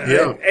me.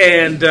 Yeah.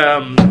 And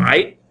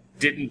I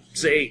didn't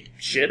say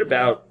shit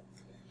about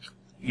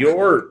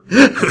your...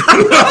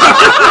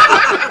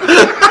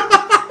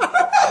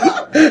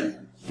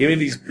 Give me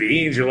these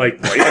beans, you're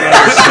like waiting on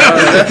your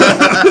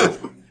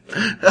son.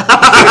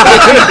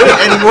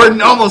 and he more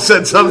than almost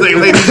said something,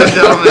 ladies and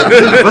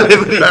gentlemen. But he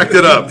Backed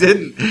it up.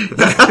 Didn't. Go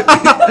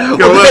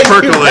let it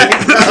percolate.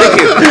 Thank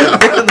you.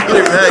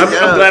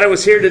 I'm glad I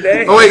was here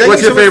today. Oh, wait,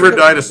 what's your favorite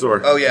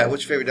dinosaur? Oh, yeah,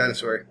 what's your favorite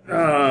dinosaur?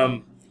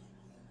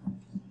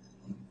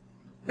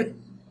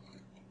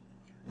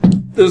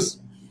 Those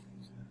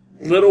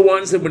little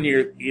ones that when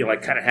you're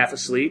like kind of half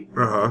asleep,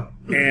 Uh-huh.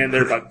 and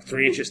they're about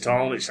 3 inches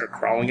tall, and they start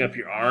crawling up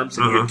your arms,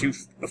 and you're too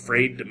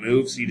afraid to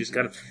move, so you just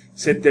kind of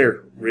sit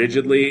there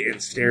rigidly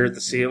and stare at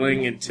the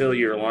ceiling until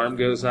your alarm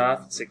goes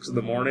off at 6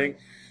 a.m.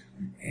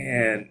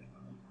 And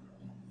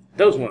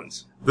those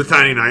ones. The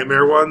Tiny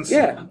Nightmare ones?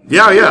 Yeah.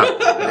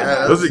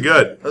 Yeah. Those are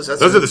good. Those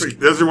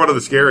Those are one of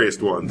the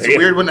scariest ones. It's a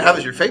weird one to have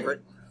as your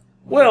favorite.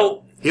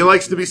 Well, He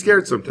likes to be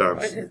scared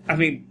sometimes. I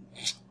mean,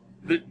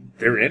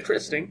 they're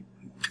interesting.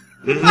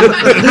 All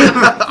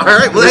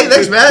right. Well, hey,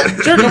 thanks,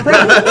 Matt. Sure, no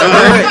problem.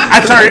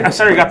 I'm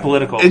sorry, I got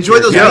political. Enjoy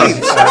those games.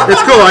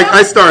 It's cool.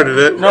 I started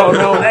it. No,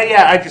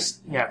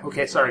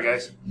 okay, sorry,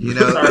 guys.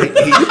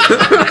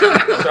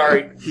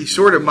 Sorry. He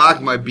sort of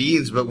mocked my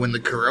beans, but when the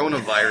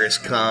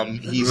coronavirus come,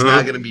 he's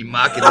not going to be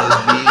mocking those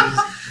beans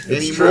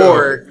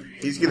anymore.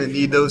 He's going to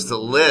need those to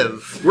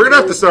live. We're going to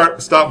have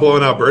to stop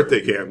blowing out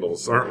birthday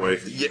candles, aren't we?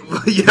 Yeah,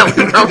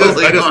 we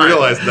probably I just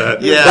realized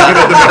that. Yeah. Looking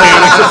at the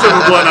mechanics of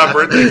someone blowing out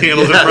birthday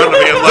candles in front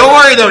of me. I'm like, don't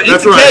worry, though.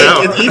 That's Eat the right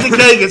cake. now. Eat the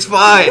cake. It's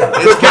fine.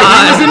 It's okay.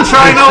 fine. He was in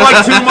China like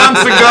 2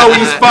 months ago.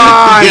 He's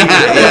fine.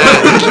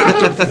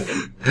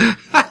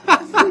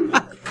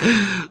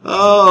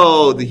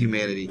 Oh, the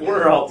humanity.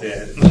 We're all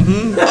dead.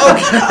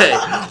 Okay.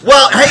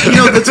 Well,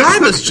 hey, the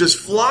time is just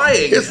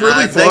flying. It's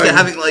really flying.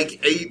 Having like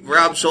 8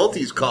 Rob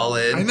Schultes call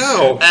in. I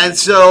know. And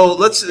so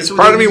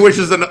part of me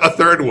wishes a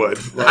third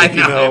would. Like, I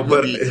know.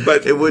 but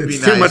it would be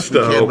it's nice. too much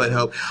to hope. But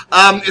hope.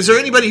 Is there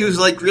anybody who's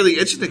like really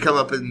itching to come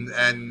up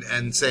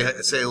and say a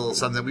little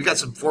something? We've got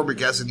some former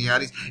guests in the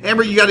audience.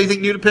 Amber, you got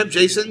anything new to pimp?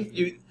 Jason?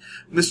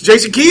 Mr.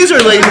 Jason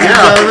Keyser, ladies and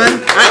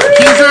gentlemen.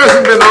 Keyser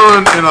hasn't been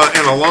on in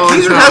a long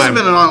time. Keyser hasn't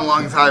been on a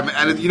long time.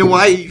 And you know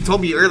why? You told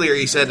me earlier,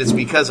 he said it's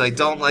because I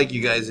don't like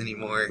you guys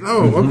anymore.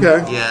 Oh,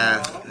 okay.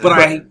 Yeah. But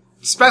I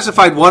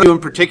specified one in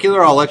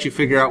particular. I'll let you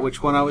figure out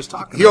which one I was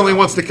talking about. He only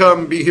wants to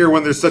come be here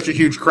when there's such a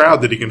huge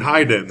crowd that he can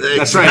hide in.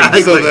 That's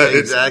right. So that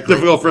it's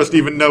difficult for us to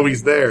even know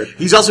he's there.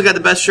 He's also got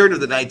the best shirt of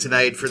the night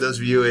tonight for those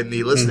of you in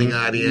the listening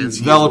audience.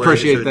 They'll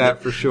appreciate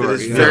that for sure.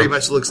 It very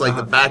much looks like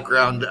the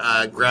background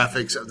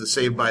graphics of the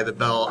Saved by the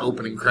Bell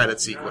opening credit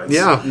sequence.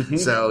 Yeah.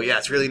 So, yeah,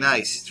 it's really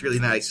nice. It's really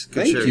nice.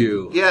 Good Thank shirt.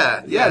 you.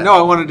 Yeah. No,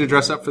 I wanted to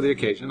dress up for the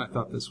occasion. I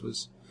thought this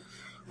was...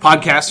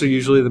 Podcasts are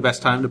usually the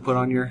best time to put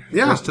on your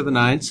dress to the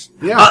nines.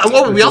 Yeah.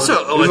 Well, we also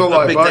owe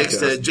a big thanks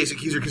to Jason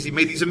Keyser because he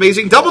made these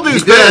amazing Double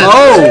Deuce pens.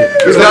 Oh!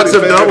 He's got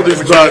some Double Deuce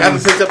You buttons.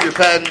 haven't picked up your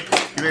pen.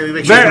 You maybe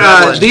make sure you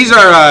have one. These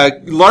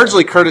are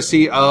largely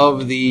courtesy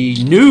of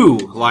the new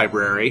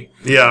library.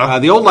 Yeah.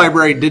 The old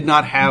library did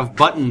not have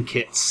button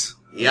kits.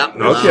 Yep.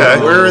 Okay.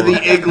 Where are the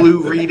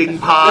igloo reading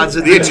pods?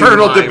 At The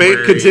eternal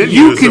debate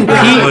continues.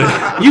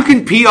 You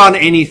can pee on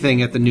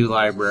anything at the new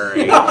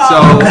library.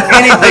 So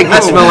anything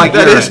can smell like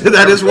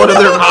that is one of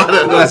their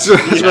mottos. That's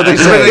what they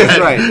say. That's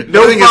right.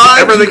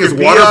 Everything is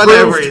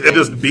waterproof. It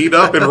just beat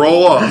up and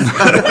roll off.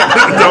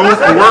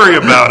 Don't worry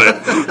about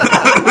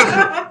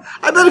it.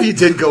 I bet if you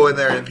did go in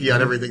there and pee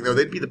on everything, though,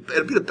 it'd be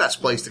the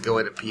best place to go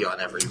in and pee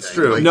on everything. It's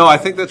true. No, I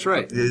think that's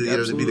right.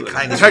 It'd be the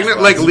kindest.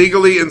 Technically, like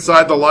legally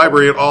inside the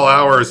library at all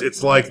hours,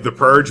 it's like the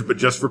purge, but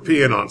just for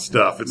peeing on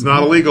stuff. It's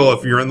not illegal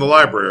if you're in the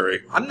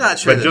library. I'm not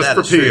sure, but that just that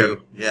for is peeing.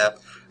 true. Yeah.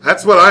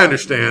 That's what I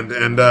understand,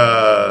 and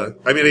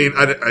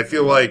I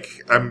feel like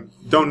I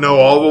don't know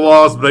all the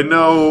laws, but I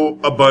know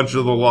a bunch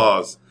of the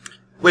laws.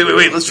 Wait.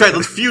 Let's try it.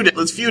 Let's feud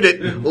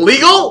it.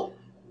 Legal?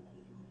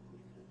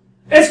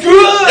 It's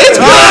good! It's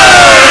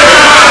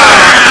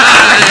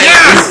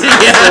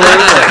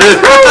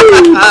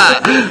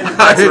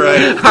That's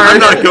right. I'm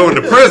not going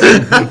to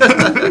prison.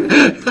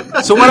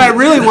 So what I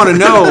really want to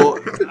know...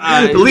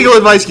 the legal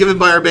advice given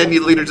by our band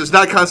leader does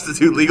not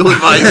constitute legal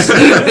advice in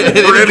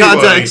any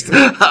context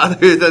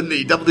other than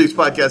the Double Deuce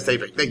podcast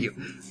taping. Thank you.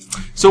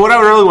 So what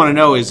I really want to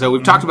know is,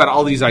 we've talked about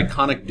all these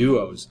iconic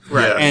duos.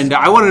 Right. Yes. And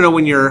I want to know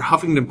when your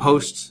Huffington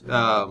Post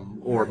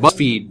or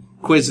BuzzFeed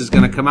quiz is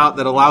going to come out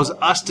that allows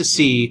us to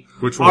see,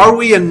 which one? Are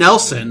we a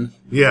Nelson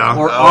Yeah.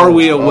 or are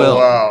we a Will?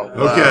 Wow.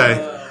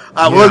 Okay.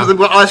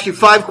 We'll ask you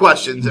 5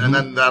 questions, and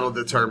then that'll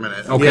determine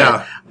it. Okay.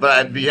 Yeah.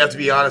 But you have to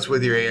be honest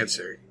with your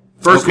answer.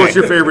 First, what's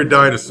your favorite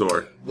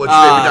dinosaur? What's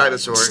your favorite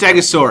dinosaur?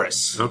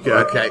 Stegosaurus.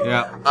 Okay.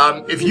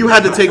 Yeah. If you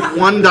had to take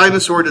one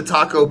dinosaur to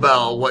Taco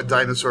Bell, what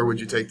dinosaur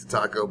would you take to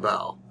Taco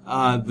Bell?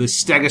 The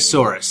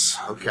Stegosaurus.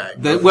 Okay.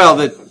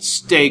 The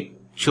steak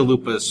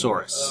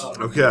chalupasaurus.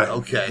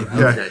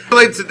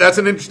 Okay. That's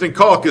an interesting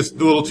call because a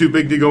little too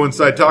big to go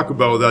inside Taco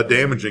Bell without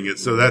damaging it.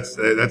 So that's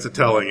a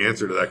telling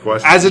answer to that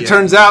question. As it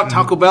turns out,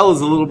 Taco Bell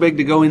is a little big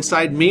to go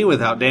inside me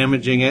without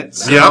damaging it.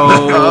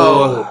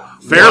 So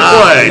fair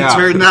play. You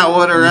turned that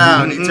one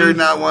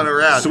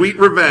around. Sweet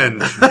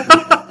revenge.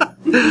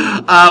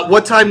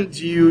 What time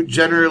do you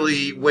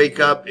generally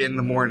wake up in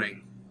the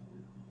morning?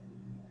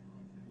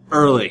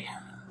 Early.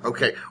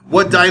 Okay.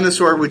 What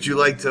dinosaur would you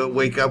like to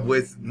wake up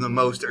with the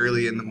most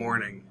early in the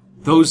morning?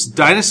 Those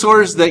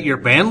dinosaurs that your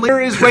band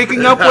leader is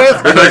waking up with?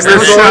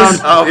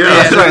 Nightmaresaurus. Oh, yeah,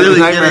 that's right. Really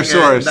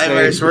Nightmaresaurus.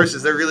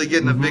 Nightmaresaurus. They're really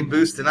getting a big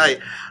boost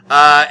tonight.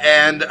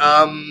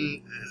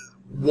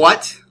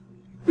 What?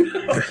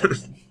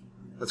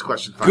 That's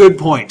question 5. Good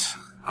point.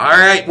 All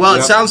right. Well,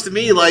 it sounds to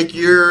me like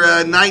you're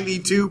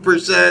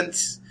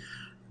 92%.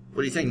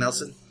 What do you think,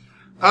 Nelson?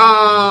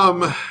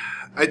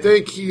 I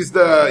think he's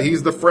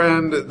the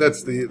friend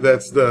that's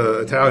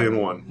the Italian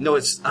one. No,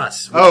 it's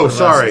us. Oh,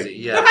 sorry.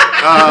 Yeah. We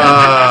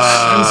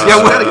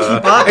gotta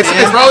keep up. It's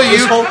probably you.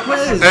 This whole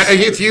quiz.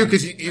 It's you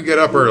because you get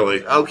up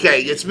early.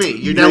 Okay, it's me.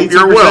 You're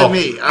Will.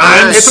 Me.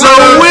 I'm right. so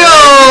Will.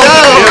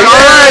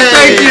 All right,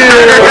 thank you.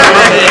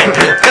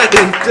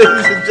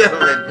 Ladies and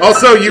gentlemen.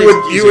 Also, you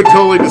would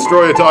totally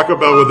destroy a Taco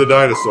Bell with a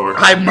dinosaur.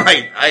 I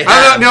might.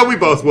 No, we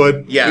both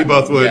would. Yeah, we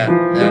both would.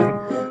 Yeah.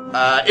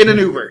 In an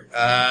Uber,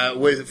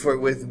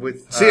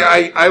 with. See,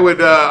 I would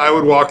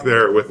walk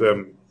there with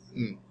them,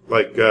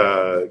 like,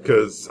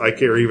 because I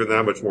care even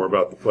that much more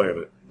about the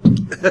planet.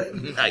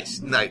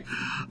 Nice.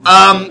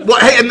 Well,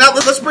 hey, and now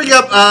let's bring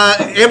up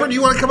Amber. Do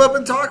you want to come up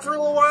and talk for a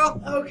little while?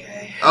 Okay.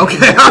 All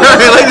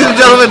right, ladies and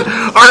gentlemen,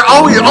 are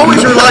always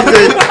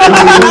reluctant,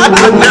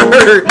 but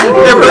never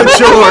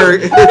sure.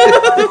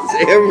 It's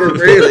Amber,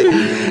 really.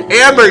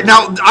 Amber,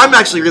 now I'm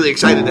actually really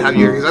excited to have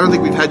you here because I don't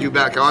think we've had you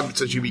back on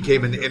since you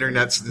became an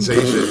internet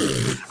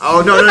sensation.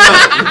 Oh no! All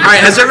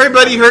right, has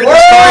everybody heard the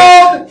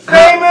story?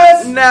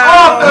 Famous? No.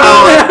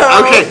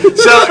 Oh, okay.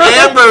 So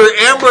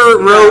Amber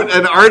wrote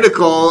an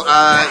article.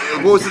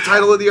 What was the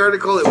title of the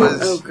article? It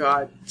was. Oh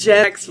God.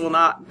 Gen X will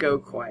not go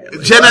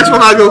quietly. Gen X will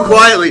not go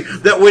quietly.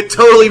 That went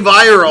totally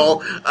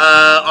viral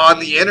on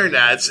the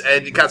internet,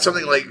 and it got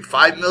something like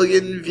 5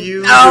 million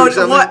views. Oh, or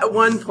something.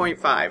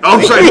 1.5. Oh,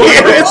 I'm sorry.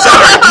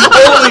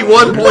 Only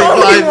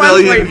 1.5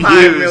 million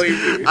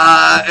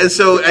views.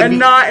 And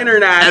not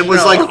international. And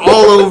was like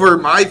all over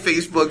my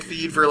Facebook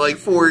feed for like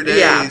 4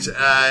 days,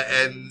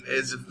 and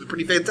it's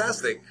pretty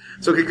fantastic.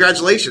 So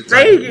congratulations.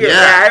 Thank you.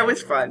 Yeah, it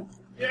was fun.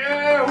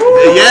 Yeah!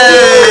 Woo!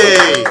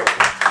 Yay!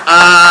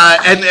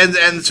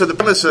 And so the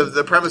premise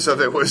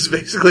of it was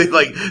basically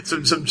like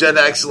some Gen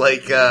X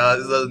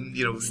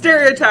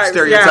stereotypes.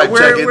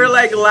 Yeah, we're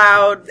like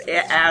loud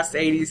ass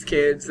 80s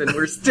kids, and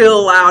we're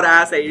still loud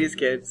ass 80s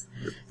kids.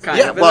 Kind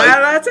of. Well,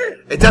 that's it.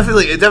 It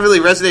definitely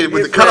resonated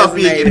with the cutoff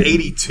being in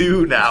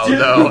 82 now,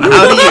 though.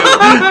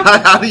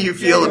 How do you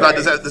feel about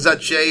does that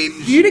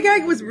change?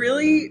 Budagag was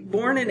really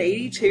born in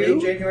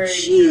 82. January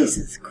 82.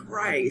 Jesus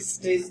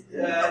Christ!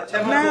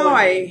 Now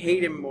I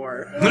hate him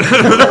more.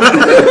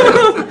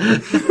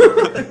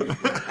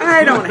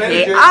 I don't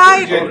hate.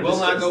 I will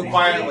not go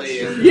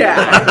quietly.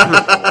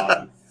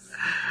 Yeah.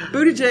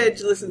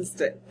 Buttigieg listens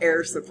to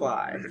Air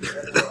Supply.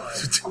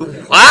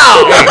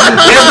 Wow!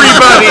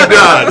 Everybody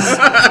does.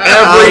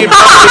 Everybody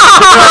does.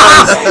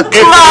 If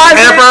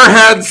they've ever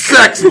had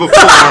sex before.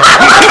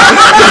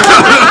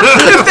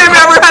 If they've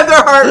ever had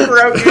their heart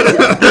broken.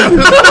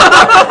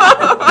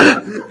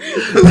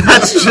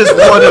 That's just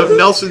one of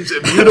Nelson's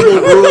immutable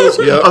rules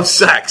of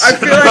sex. I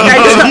feel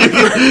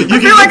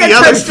like I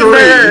touched a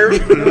nerve.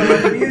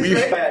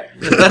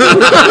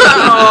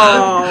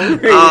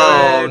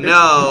 Oh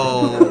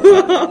no!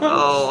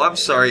 Oh, I'm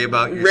sorry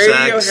about your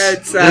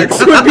Radiohead sex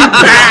would be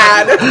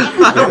bad.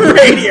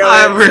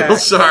 I'm real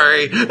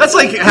sorry. That's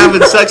like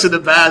having sex in the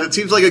bath. It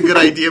seems like a good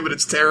idea, but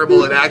it's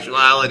terrible in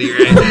actuality,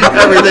 right?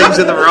 Everything's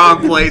in the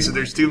wrong place, and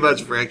there's too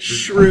much friction.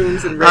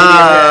 Shrooms and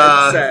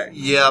Radiohead sex.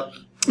 Yep.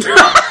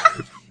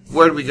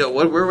 Where did we go?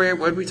 What were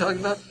we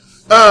talking about?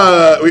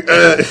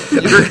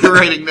 You're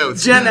writing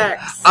notes. Gen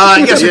X.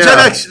 Gen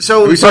X.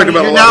 So we talked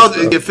about you're now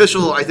the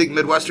official, I think,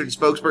 Midwestern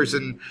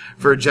spokesperson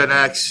for Gen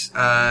X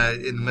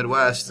in the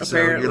Midwest.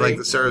 Apparently. So you're like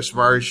the Sarah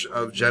Smarsh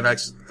of Gen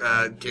X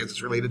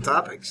Kansas-related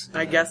topics.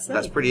 I guess so.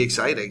 That's pretty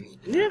exciting.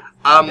 Yeah.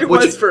 It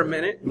was for a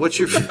minute. What's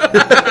your?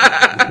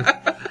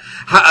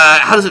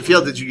 How does it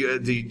feel? Do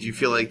you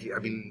feel like? I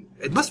mean,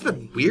 it must have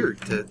been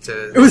weird to.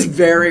 It was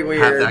very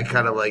weird. Have that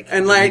kind of like.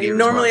 And like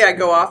normally, I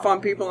go off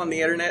on people on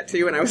the internet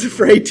too, and I was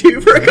afraid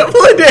to for a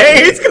couple of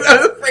days because I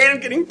was afraid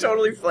of getting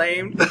totally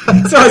flamed.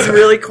 So I was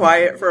really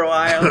quiet for a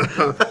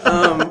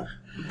while.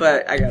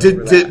 But I got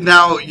over that.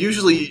 Now,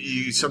 usually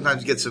you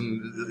sometimes get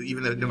some,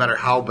 even no matter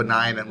how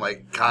benign and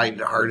like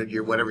kind-hearted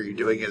whatever you're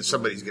doing is,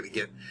 somebody's going to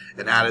get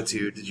an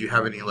attitude. Did you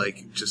have any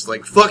just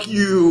fuck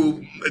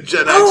you,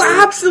 Gen X?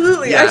 Oh,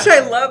 absolutely. Yeah. Actually,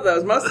 I love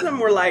those. Most of them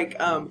were like,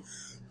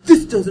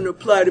 this doesn't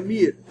apply to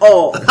me at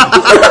all. It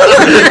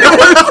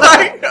was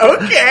like,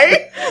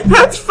 okay,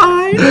 that's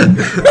fine.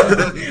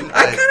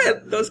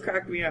 Those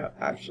cracked me up,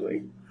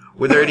 actually.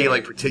 Were there any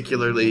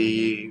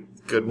particularly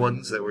good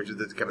ones that were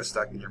just kind of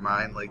stuck in your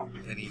mind? Like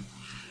any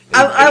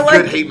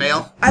good hate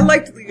mail? I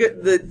liked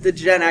the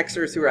Gen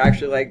Xers who were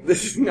actually like,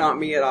 this is not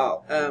me at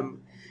all.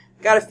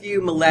 Got a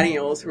few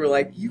millennials who were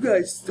like, you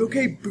guys,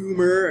 okay,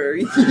 boomer, or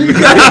you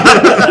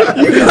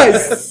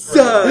guys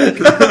suck.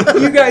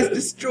 You guys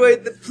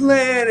destroyed the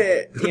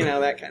planet.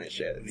 That kind of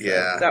shit. So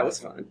yeah. That was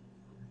fun.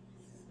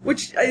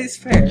 Which is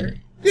fair.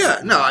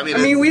 Yeah, no, I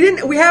mean,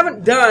 we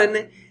haven't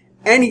done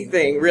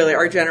anything, really,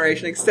 our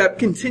generation, except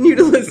continue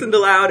to listen to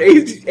loud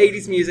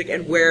 80s music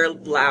and wear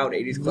loud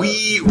 80s clothes.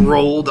 We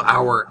rolled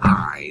our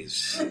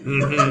eyes.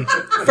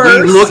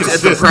 Mm-hmm. We looked at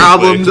the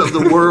problems of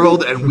the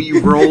world and we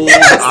rolled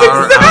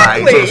our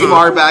eyes as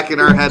far back in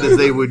our head as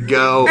they would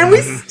go. And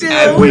we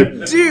still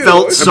do.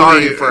 Felt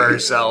sorry for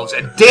ourselves.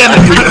 And damn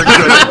it, we were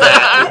good at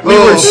that. We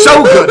were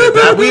so good at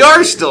that. We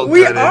are still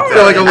good at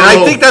that. And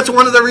I think that's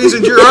one of the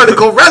reasons your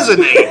article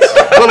resonates.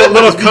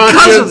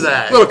 Because of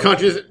that. Little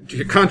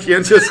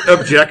conscientious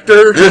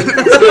objector.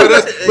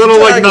 Little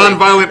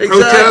nonviolent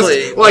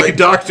protest, like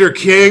Dr.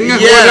 King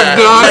would have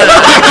done.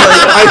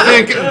 I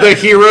think the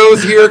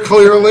heroes here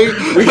clearly.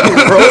 We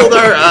rolled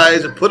our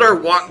eyes and put our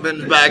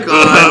Walkmans back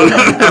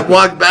on and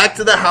walked back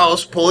to the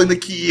house, pulling the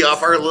key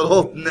off our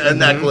little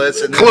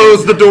necklace and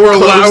closed the door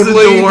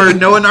loudly,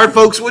 knowing our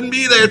folks wouldn't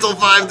be there till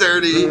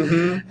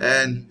 5:30.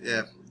 And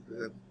yeah,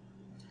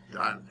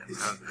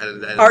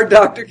 our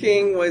Dr.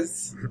 King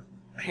was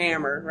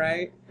Hammer,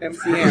 right?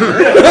 MC Hammer.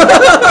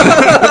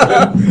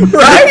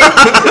 Right?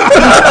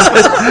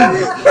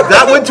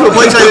 That went to a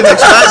place I didn't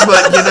expect,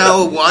 but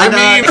why not?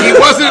 I mean, he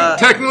wasn't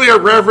technically a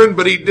reverend,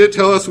 but he did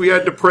tell us we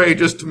had to pray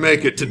just to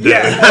make it today.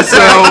 Yeah. So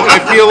I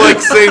feel like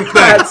same thing.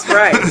 That's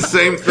right.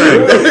 Same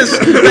thing.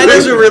 That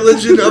is a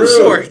religion of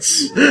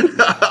sorts.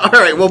 All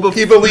right. Well,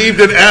 he believed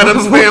in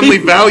Adam's family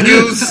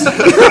values.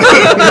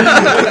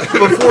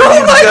 Before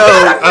you go,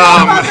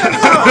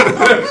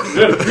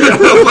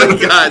 oh my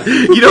God!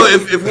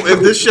 If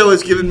this show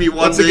has given me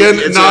one thing,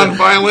 it's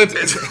non-violent.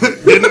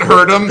 Didn't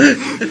hurt him.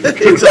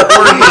 It's a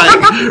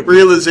horrifying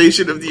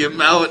realization of the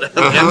amount of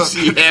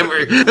MC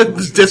Hammer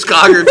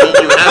discography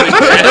you have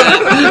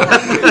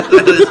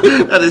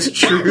in that is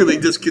truly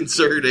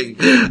disconcerting.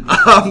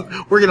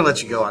 We're gonna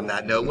let you go on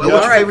that note. What's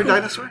your favorite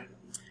dinosaur?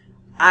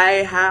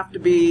 I have to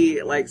be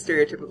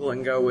stereotypical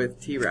and go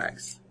with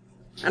T-Rex.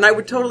 And I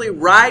would totally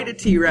ride a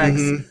T-Rex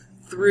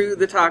through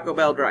the Taco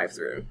Bell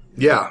drive-thru.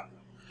 Yeah.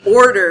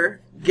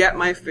 Order, get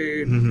my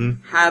food,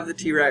 have the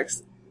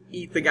T-Rex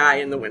eat the guy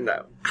in the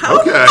window. How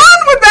fun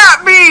would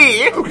that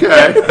be?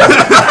 Okay.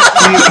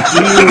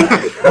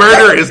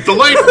 Murder is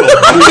delightful.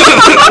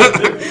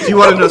 Do you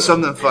want to know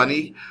something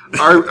funny?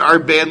 Our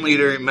band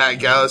leader, Matt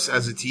Gauss,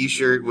 has a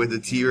T-shirt with a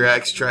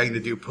T-Rex trying to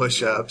do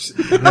push-ups.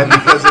 And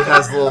because it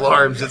has little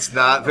arms, it's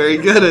not very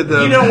good at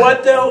them. You know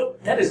what, though?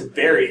 That is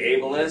very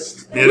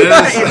ableist. It is.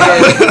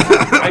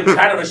 I'm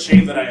kind of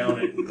ashamed that I own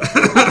it.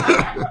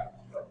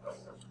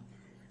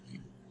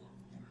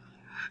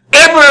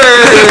 Amber!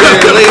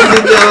 Ladies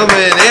and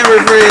gentlemen, Amber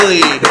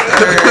Fraley. All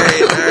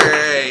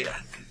right.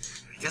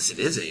 I guess it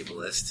is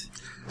ableist.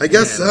 I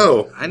guess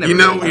so.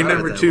 You're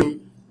never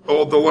too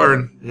old to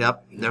learn.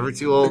 Yep, never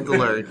too old to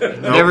learn.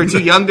 Never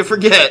too young to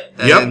forget.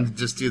 And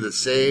just do the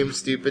same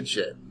stupid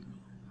shit.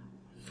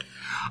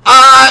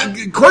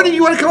 Courtney,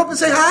 you want to come up and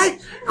say hi?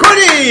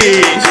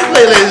 Courtney!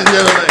 Ladies and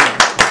gentlemen.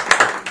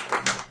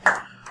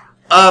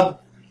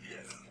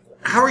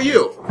 How are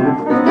you?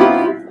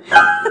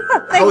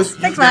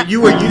 Thanks, Matt.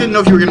 You didn't know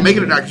if you were going to make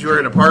it or not because you were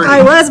in a party.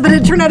 I was, but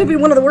it turned out to be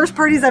one of the worst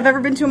parties I've ever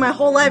been to in my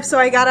whole life, so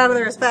I got out of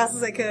there as fast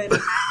as I could.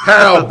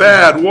 How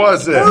bad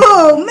was it?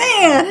 Oh,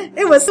 man!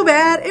 It was so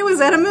bad. It was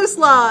at a moose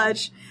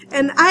lodge.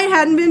 And I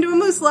hadn't been to a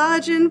moose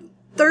lodge in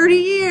 30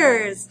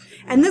 years.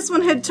 And this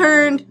one had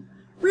turned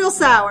real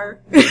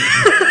sour.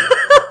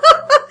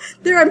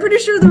 I'm pretty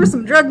sure there were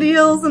some drug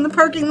deals in the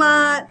parking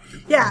lot.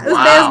 Yeah, it was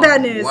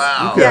bad news.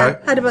 Wow. Okay. Yeah,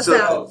 had to bust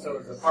out. So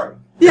it's a party.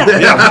 Yeah.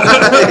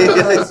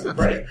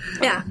 Right.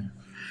 Yeah.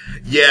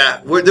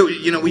 Yeah.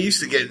 We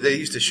used to they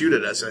used to shoot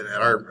at us at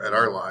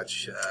our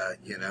lodge.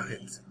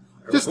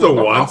 Just the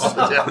once.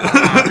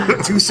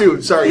 Too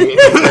soon. Sorry.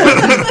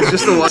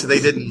 Just the once. They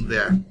didn't.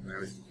 Yeah.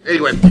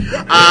 Anyway,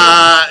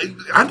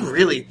 I'm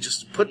really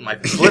just putting my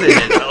foot in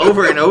it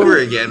over and over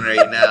again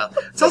right now.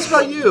 Tell us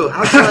about you.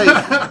 How's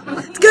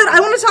life? It's good. I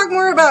want to talk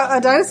more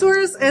about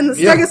dinosaurs and the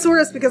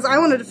Stegosaurus because I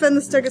want to defend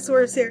the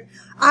Stegosaurus here.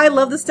 I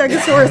love the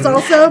Stegosaurus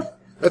also.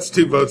 That's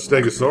 2 votes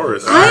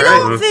Stegosaurus. I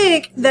don't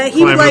think that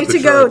he would like to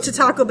go to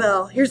Taco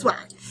Bell. Here's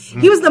why.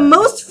 He was the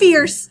most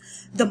fierce,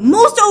 the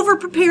most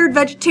overprepared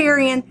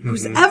vegetarian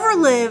who's ever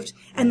lived,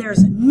 and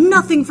there's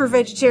nothing for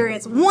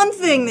vegetarians. One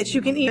thing that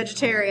you can eat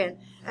vegetarian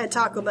at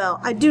Taco Bell.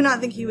 I do not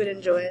think he would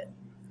enjoy it.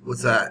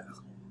 What's that?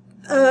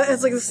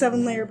 It's like a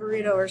 7-layer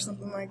burrito or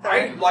something like that.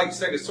 I like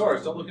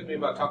Stegosaurus. Don't look at me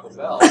about Taco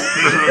Bell.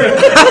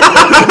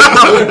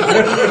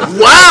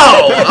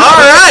 Wow! All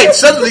right,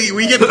 suddenly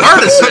we get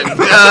partisan.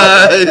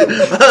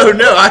 Oh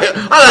no,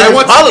 I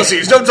want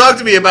policies. Don't talk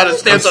to me about a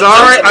stance.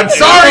 I'm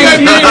sorry.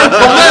 I'm being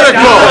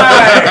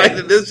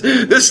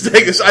political. This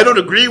Stegosaurus. I don't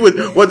agree with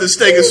what the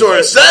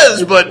Stegosaurus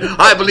says, but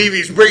I believe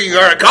he's bringing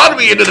our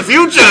economy into the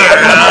future.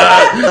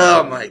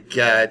 Oh my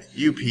God,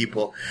 you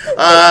people.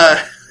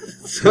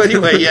 So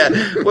anyway, yeah.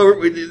 Well,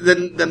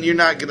 then you're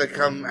not gonna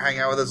come hang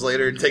out with us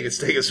later and take a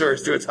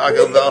Stegosaurus to a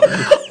Taco Bell.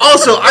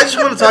 Also, I just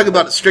want to talk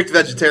about a strict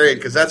vegetarian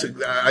because that's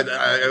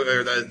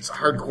that's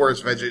hardcore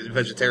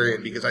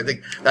vegetarian because I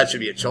think that should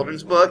be a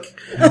children's book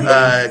called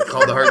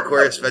The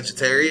Hardcore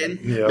Vegetarian.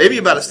 Yep. Maybe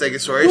about a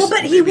Stegosaurus. Well,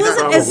 but he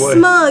wasn't as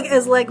smug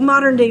as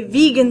modern day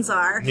vegans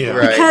are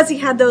because he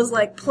had those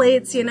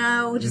plates,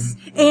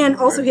 and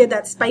also he had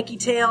that spiky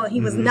tail, and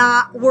he was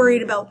not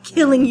worried about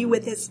killing you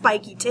with his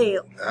spiky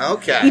tail.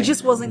 Okay. He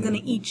just wasn't going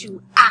to eat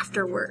you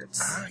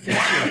afterwards.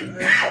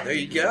 There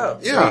you go.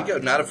 Yeah. There you go.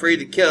 Not afraid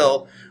to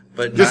kill,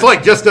 but just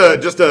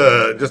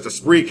a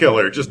spree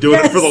killer, just doing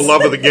it for the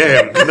love of the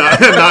game,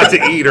 not to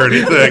eat or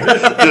anything.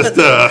 Just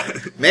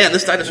man,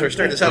 this dinosaur is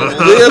starting to sound a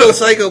little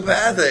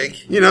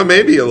psychopathic.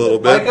 Maybe a little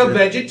bit like a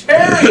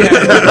vegetarian.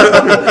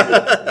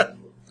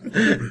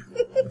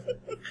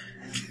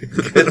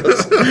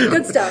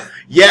 Good stuff.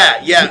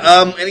 Yeah.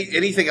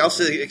 Anything else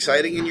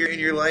exciting in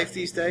your life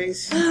these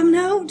days?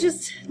 No,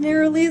 just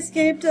narrowly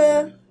escaped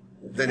a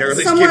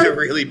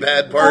really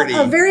bad party.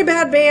 A very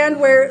bad band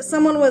where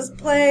someone was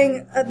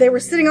playing. They were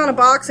sitting on a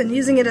box and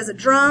using it as a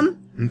drum.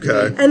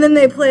 Okay. And then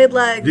they played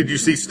Did you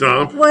see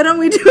Stomp? Why don't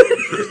we do it?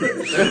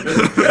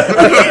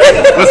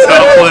 Was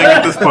Stomp playing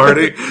at this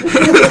party?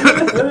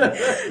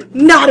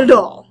 Not at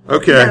all.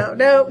 Okay.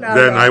 No,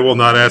 Then I will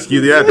not ask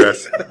you the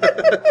address.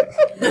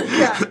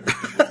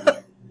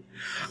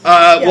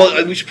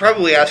 Well, we should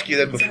probably ask you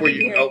that before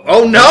you.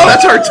 Oh no,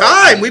 that's our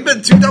time. We've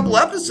been 2 double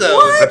episodes.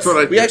 What? That's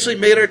what We actually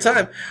made our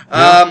time.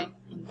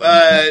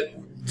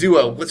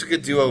 Duo. What's a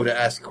good duo to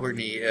ask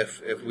Courtney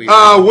if we?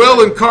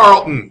 Will and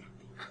Carlton.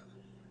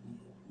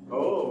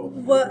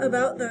 What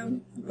about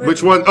them?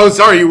 Which one? Oh,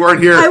 sorry, you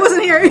weren't here. I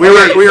wasn't here. We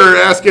were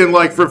asking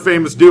like for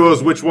famous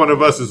duos, which one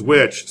of us is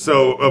which.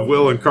 So of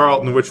Will and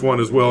Carlton, which one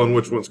is Will and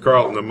which one's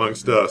Carlton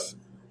amongst us?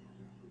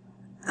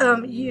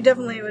 You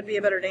definitely would be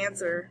a better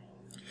dancer.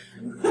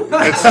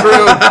 It's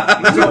true.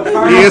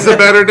 He is a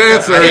better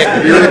dancer.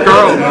 You're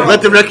Carlton.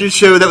 Let the record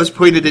show that was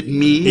pointed at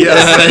me.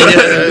 Yes.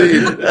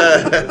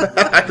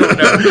 I don't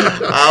know.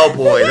 Oh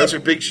boy, those are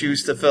big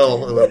shoes to fill.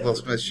 Will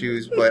Smith's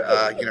shoes, but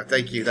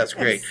thank you. That's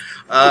great.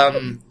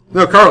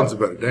 No, Carlton's a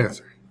better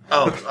dancer.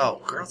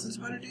 Oh, Carlton's a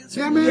better dancer.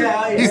 Yeah,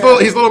 man. He's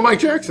little Mike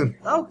Jackson.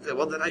 Oh,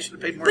 well then I should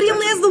have paid more. But he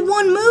only has the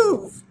one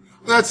move.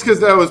 That's because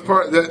that was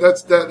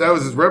that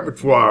was his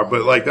repertoire.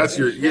 But like that's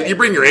you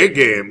bring your A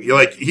game.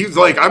 He's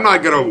like I'm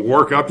not gonna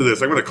work up to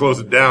this. I'm gonna close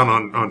it down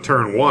on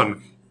turn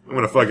 1. I'm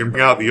gonna fucking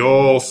bring out the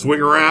old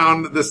swing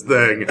around this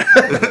thing.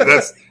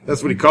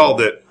 That's what he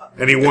called it,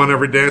 and he won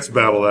every dance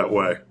battle that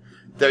way.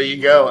 There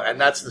you go,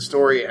 and that's the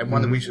story, and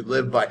one that we should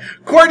live by.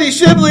 Courtney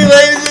Shibley,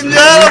 ladies and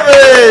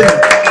gentlemen.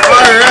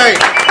 All right.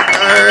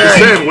 You're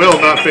saying Will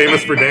not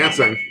famous for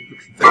dancing.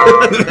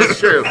 That's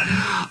true.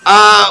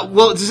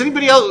 Well, does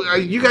anybody else?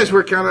 You guys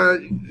were kind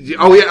of.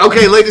 Oh yeah.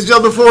 Okay, ladies and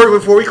gentlemen.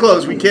 Before we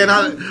close, we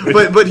cannot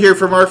but hear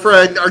from our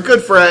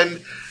good friend,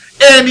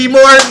 Andy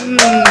Morton.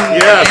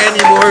 Yes,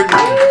 Andy Morton.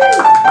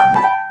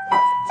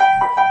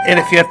 And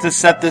if you have to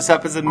set this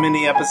up as a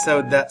mini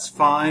episode, that's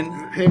fine.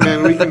 Hey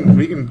man, we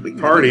can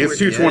party. It's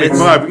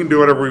 2:25. We can do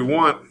whatever we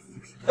want.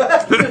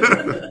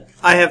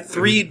 I have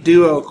 3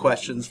 duo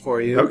questions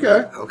for you.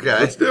 Okay.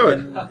 Let's do it.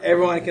 And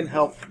everyone can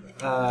help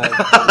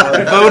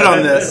vote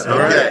on this.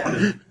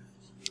 Okay.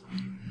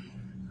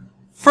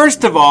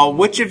 First of all,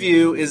 which of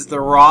you is the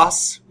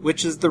Ross?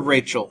 Which is the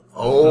Rachel?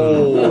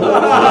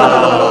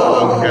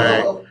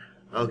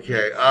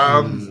 Okay.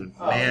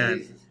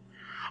 Man.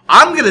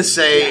 I'm gonna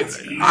say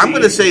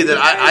that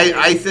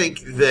I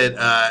think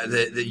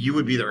that you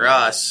would be the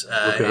Ross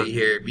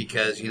here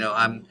because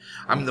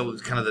I'm the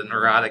kind of the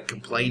neurotic,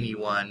 complainy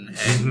one,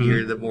 and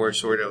you're the more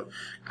sort of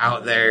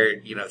out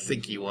there,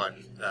 thinky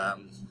one.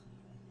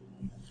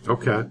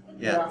 Okay.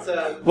 Yeah.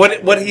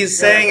 What he's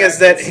saying is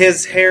that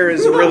his hair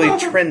is really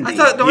trendy. I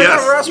thought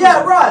Ross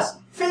was Ross,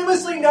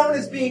 famously known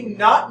as being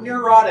not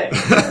neurotic.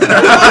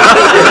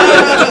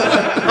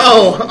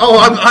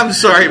 I'm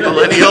sorry,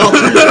 millennial.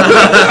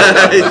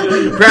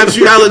 Perhaps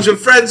your knowledge of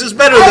friends is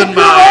better than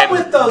mine. I grew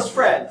up with those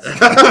friends.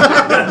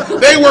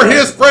 They were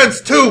his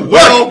friends too,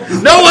 Will.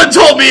 No one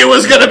told me it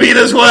was going to be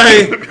this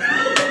way.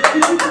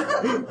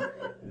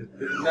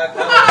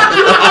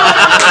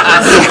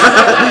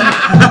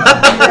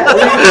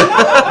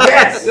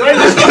 Yes.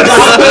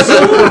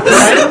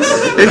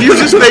 If you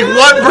just make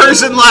one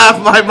person laugh,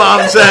 my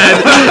mom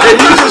said, if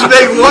you just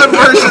make one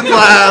person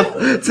laugh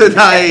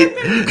tonight,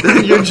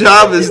 then your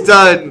job is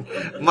done,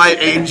 my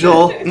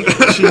angel,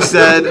 she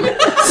said.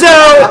 So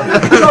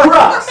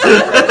Ross.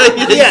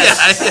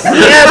 Yes.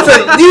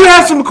 Do you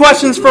have some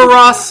questions for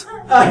Ross?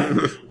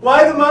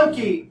 Why the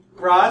monkey,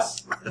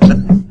 Ross?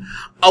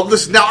 Oh,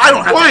 listen, now I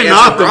don't have Why to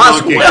not the Ross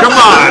monkey? question. Come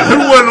on,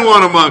 who wouldn't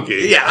want a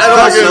monkey? Yeah,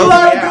 There's a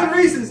lot of good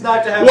reasons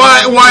not to have.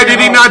 Why did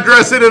he not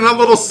dress it in a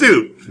little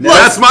suit?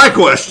 That's my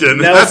question.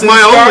 That's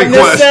my only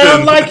question.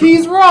 Sound like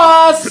he's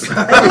Ross.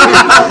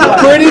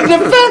 Pretty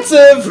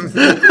defensive.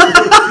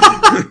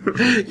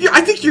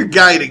 I think you're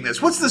guiding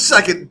this. What's the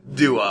second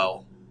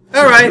duo?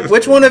 All right,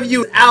 which one of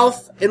you is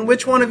Alf, and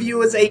which one of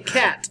you is a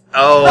cat?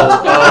 Oh.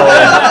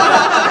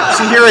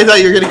 See, here I thought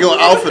you were going to go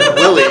Alf and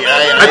Willie.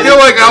 I feel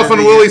like Alf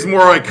and Willie's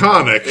more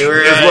iconic.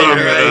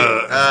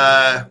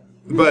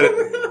 But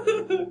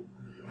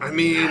I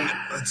mean,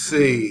 let's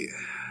see.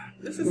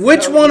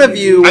 Which one of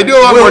you? I do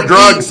a lot more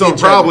drugs, so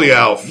probably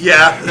Alf.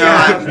 Yeah,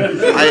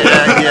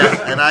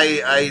 and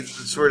I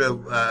sort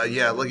of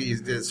look at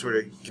you, sort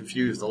of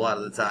confused a lot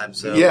of the time.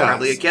 So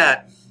probably a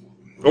cat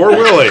or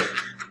Willie.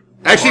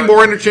 Actually,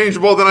 more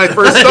interchangeable than I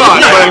first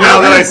thought. But now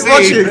that I see,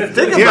 once you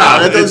think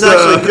about it, those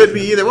actually could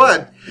be either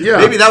one. Yeah.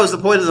 Maybe that was the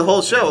point of the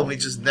whole show, and we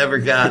just never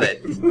got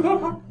it.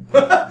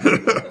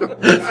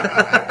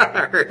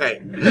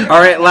 All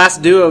right,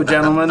 last duo,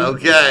 gentlemen.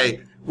 Okay.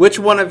 Which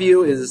one of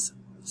you is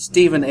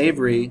Stephen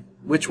Avery?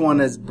 Which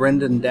one is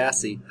Brendan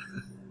Dassey?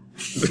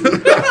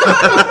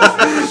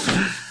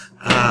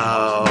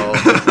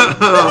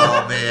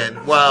 Oh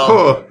man!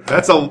 Well,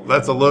 that's a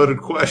loaded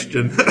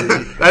question.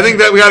 I think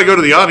that we got to go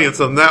to the audience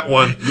on that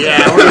one.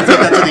 Yeah, we're gonna take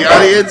that to the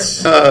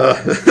audience.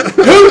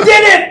 Who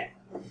did it?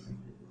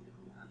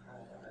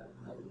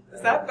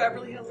 Is that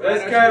Beverly Hills? I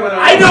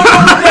don't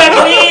know what that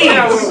means. I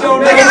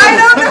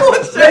don't know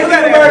what's Make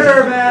it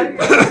murder, man.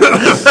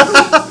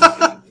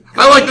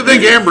 I like to think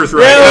think Amber's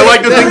right. I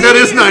like to think that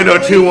is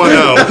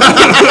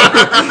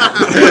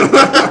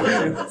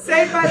 90210.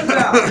 Saved by the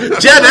bell.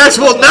 Gen X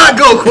will not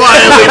go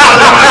quietly.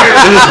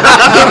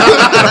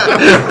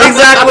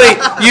 Exactly.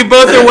 You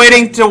both are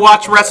waiting to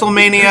watch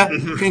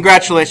WrestleMania.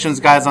 Congratulations,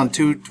 guys, on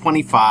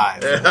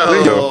 225.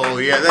 Oh,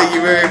 yeah. Thank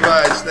you very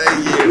much.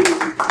 Thank you.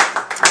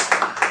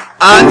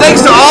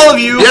 Thanks to all of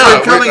you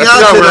for coming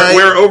out tonight.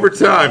 We're over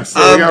time, so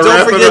we gotta don't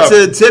wrap forget it up.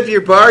 to tip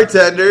your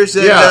bartenders.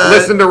 And,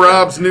 listen to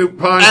Rob's new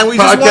podcast,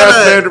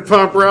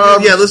 Vanderpump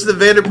Rob. Yeah, listen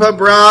to Vanderpump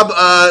Rob.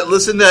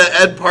 Listen to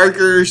Ed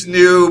Parker's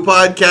new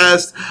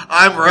podcast,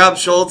 I'm Rob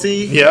Schulte.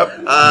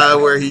 Yep.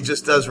 Where he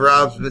just does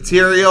Rob's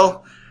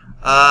material.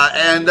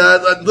 And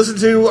listen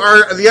to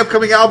the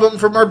upcoming album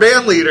from our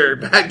band leader,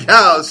 Bad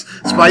Cows,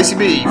 Spicy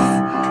Beef.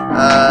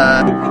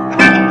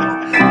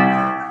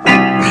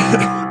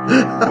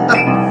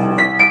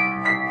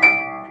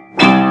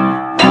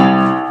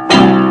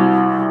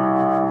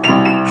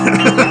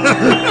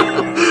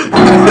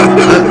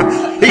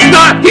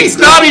 He's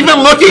not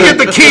even looking at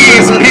the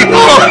keys,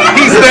 people.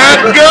 He's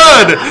that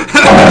good.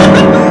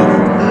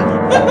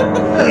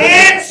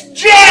 It's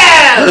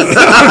jazz.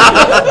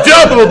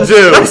 Double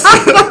Deuce.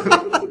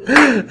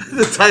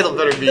 The title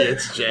better be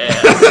It's Jazz.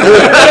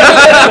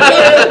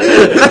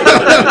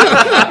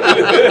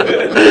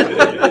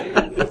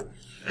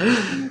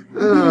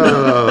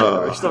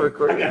 Are you still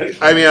recording?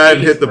 I mean, I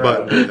hadn't hit the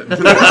button. This has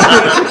been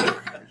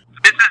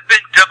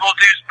Double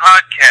Deuce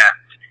Podcast.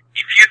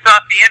 If you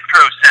thought the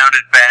intro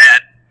sounded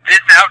bad, this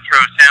outro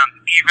sounds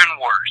even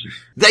worse.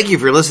 Thank you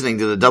for listening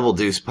to the Double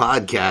Deuce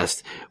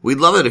Podcast. We'd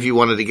love it if you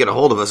wanted to get a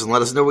hold of us and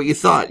let us know what you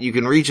thought. You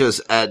can reach us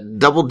at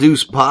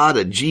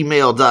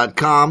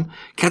doubledeucepod@gmail.com.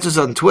 Catch us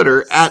on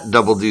Twitter at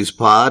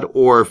doubledeucepod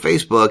or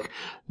Facebook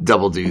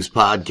Double Deuce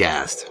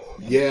Podcast.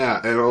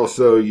 Yeah, and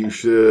also you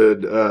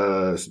should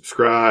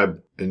subscribe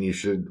and you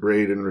should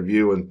rate and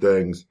review and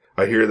things.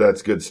 I hear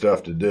that's good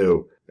stuff to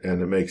do,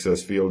 and it makes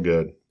us feel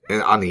good.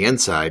 And on the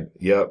inside.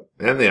 Yep,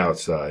 and the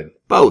outside.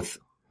 Both.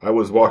 I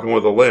was walking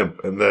with a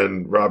limp, and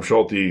then Rob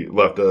Schulte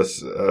left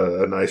us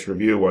a nice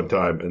review one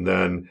time, and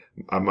then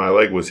my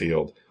leg was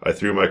healed. I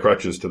threw my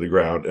crutches to the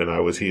ground, and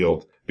I was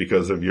healed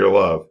because of your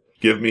love.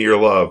 Give me your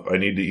love. I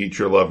need to eat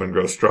your love and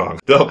grow strong.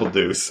 Double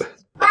Deuce.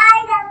 Bye,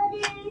 Double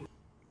Deuce.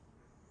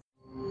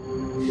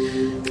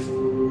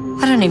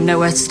 I don't even know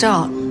where to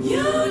start.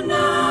 You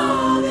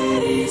know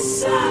that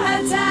it's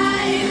our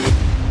time.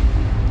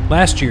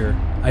 Last year,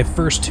 I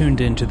first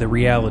tuned into the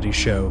reality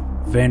show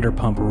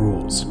Vanderpump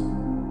Rules.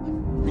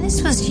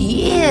 This was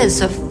years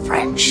of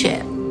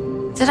friendship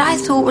that I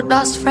thought would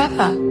last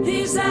forever.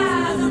 These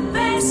are the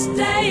best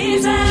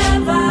days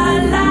of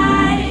our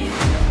life.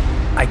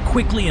 I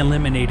quickly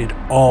eliminated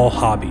all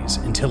hobbies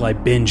until I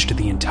binged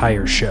the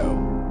entire show,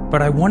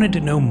 but I wanted to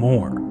know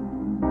more.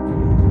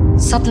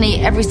 Suddenly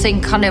everything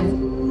kind of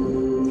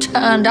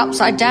turned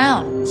upside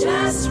down.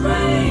 Just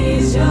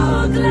raise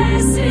your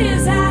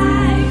glasses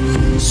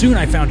high. Soon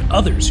I found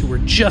others who were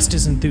just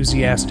as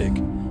enthusiastic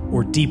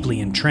or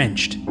deeply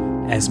entrenched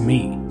as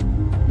me.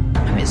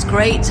 I mean, it's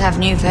great to have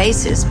new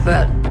faces,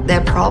 but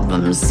their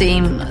problems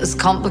seem as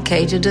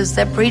complicated as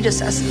their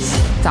predecessors.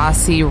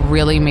 Stassi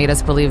really made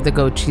us believe the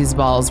goat cheese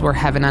balls were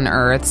heaven on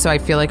earth, so I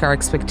feel like our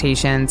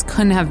expectations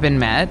couldn't have been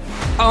met.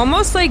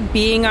 Almost like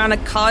being on a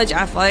college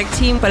athletic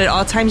team, but at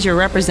all times you're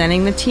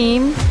representing the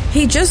team.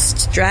 He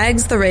just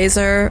drags the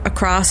razor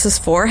across his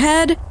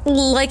forehead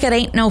like it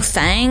ain't no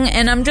thing,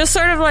 and I'm just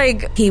sort of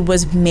like, he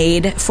was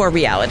made for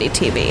reality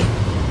TV.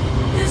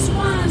 This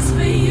one's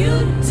for you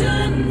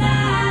tonight.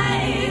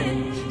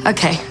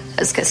 Okay,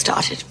 let's get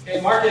started. Hey,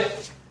 mark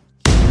it.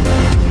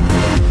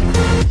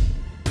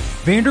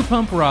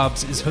 Vanderpump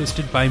Robs is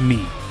hosted by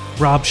me,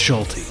 Rob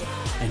Schulte,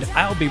 and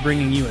I'll be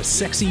bringing you a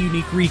sexy,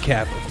 unique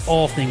recap of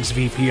all things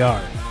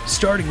VPR,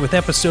 starting with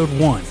episode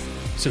 1.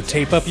 So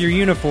tape up your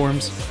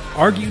uniforms,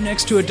 argue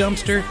next to a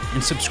dumpster,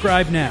 and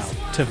subscribe now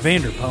to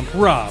Vanderpump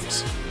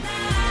Robs.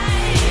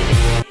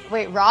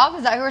 Wait, Rob?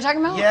 Is that who we're talking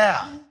about?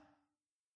 Yeah.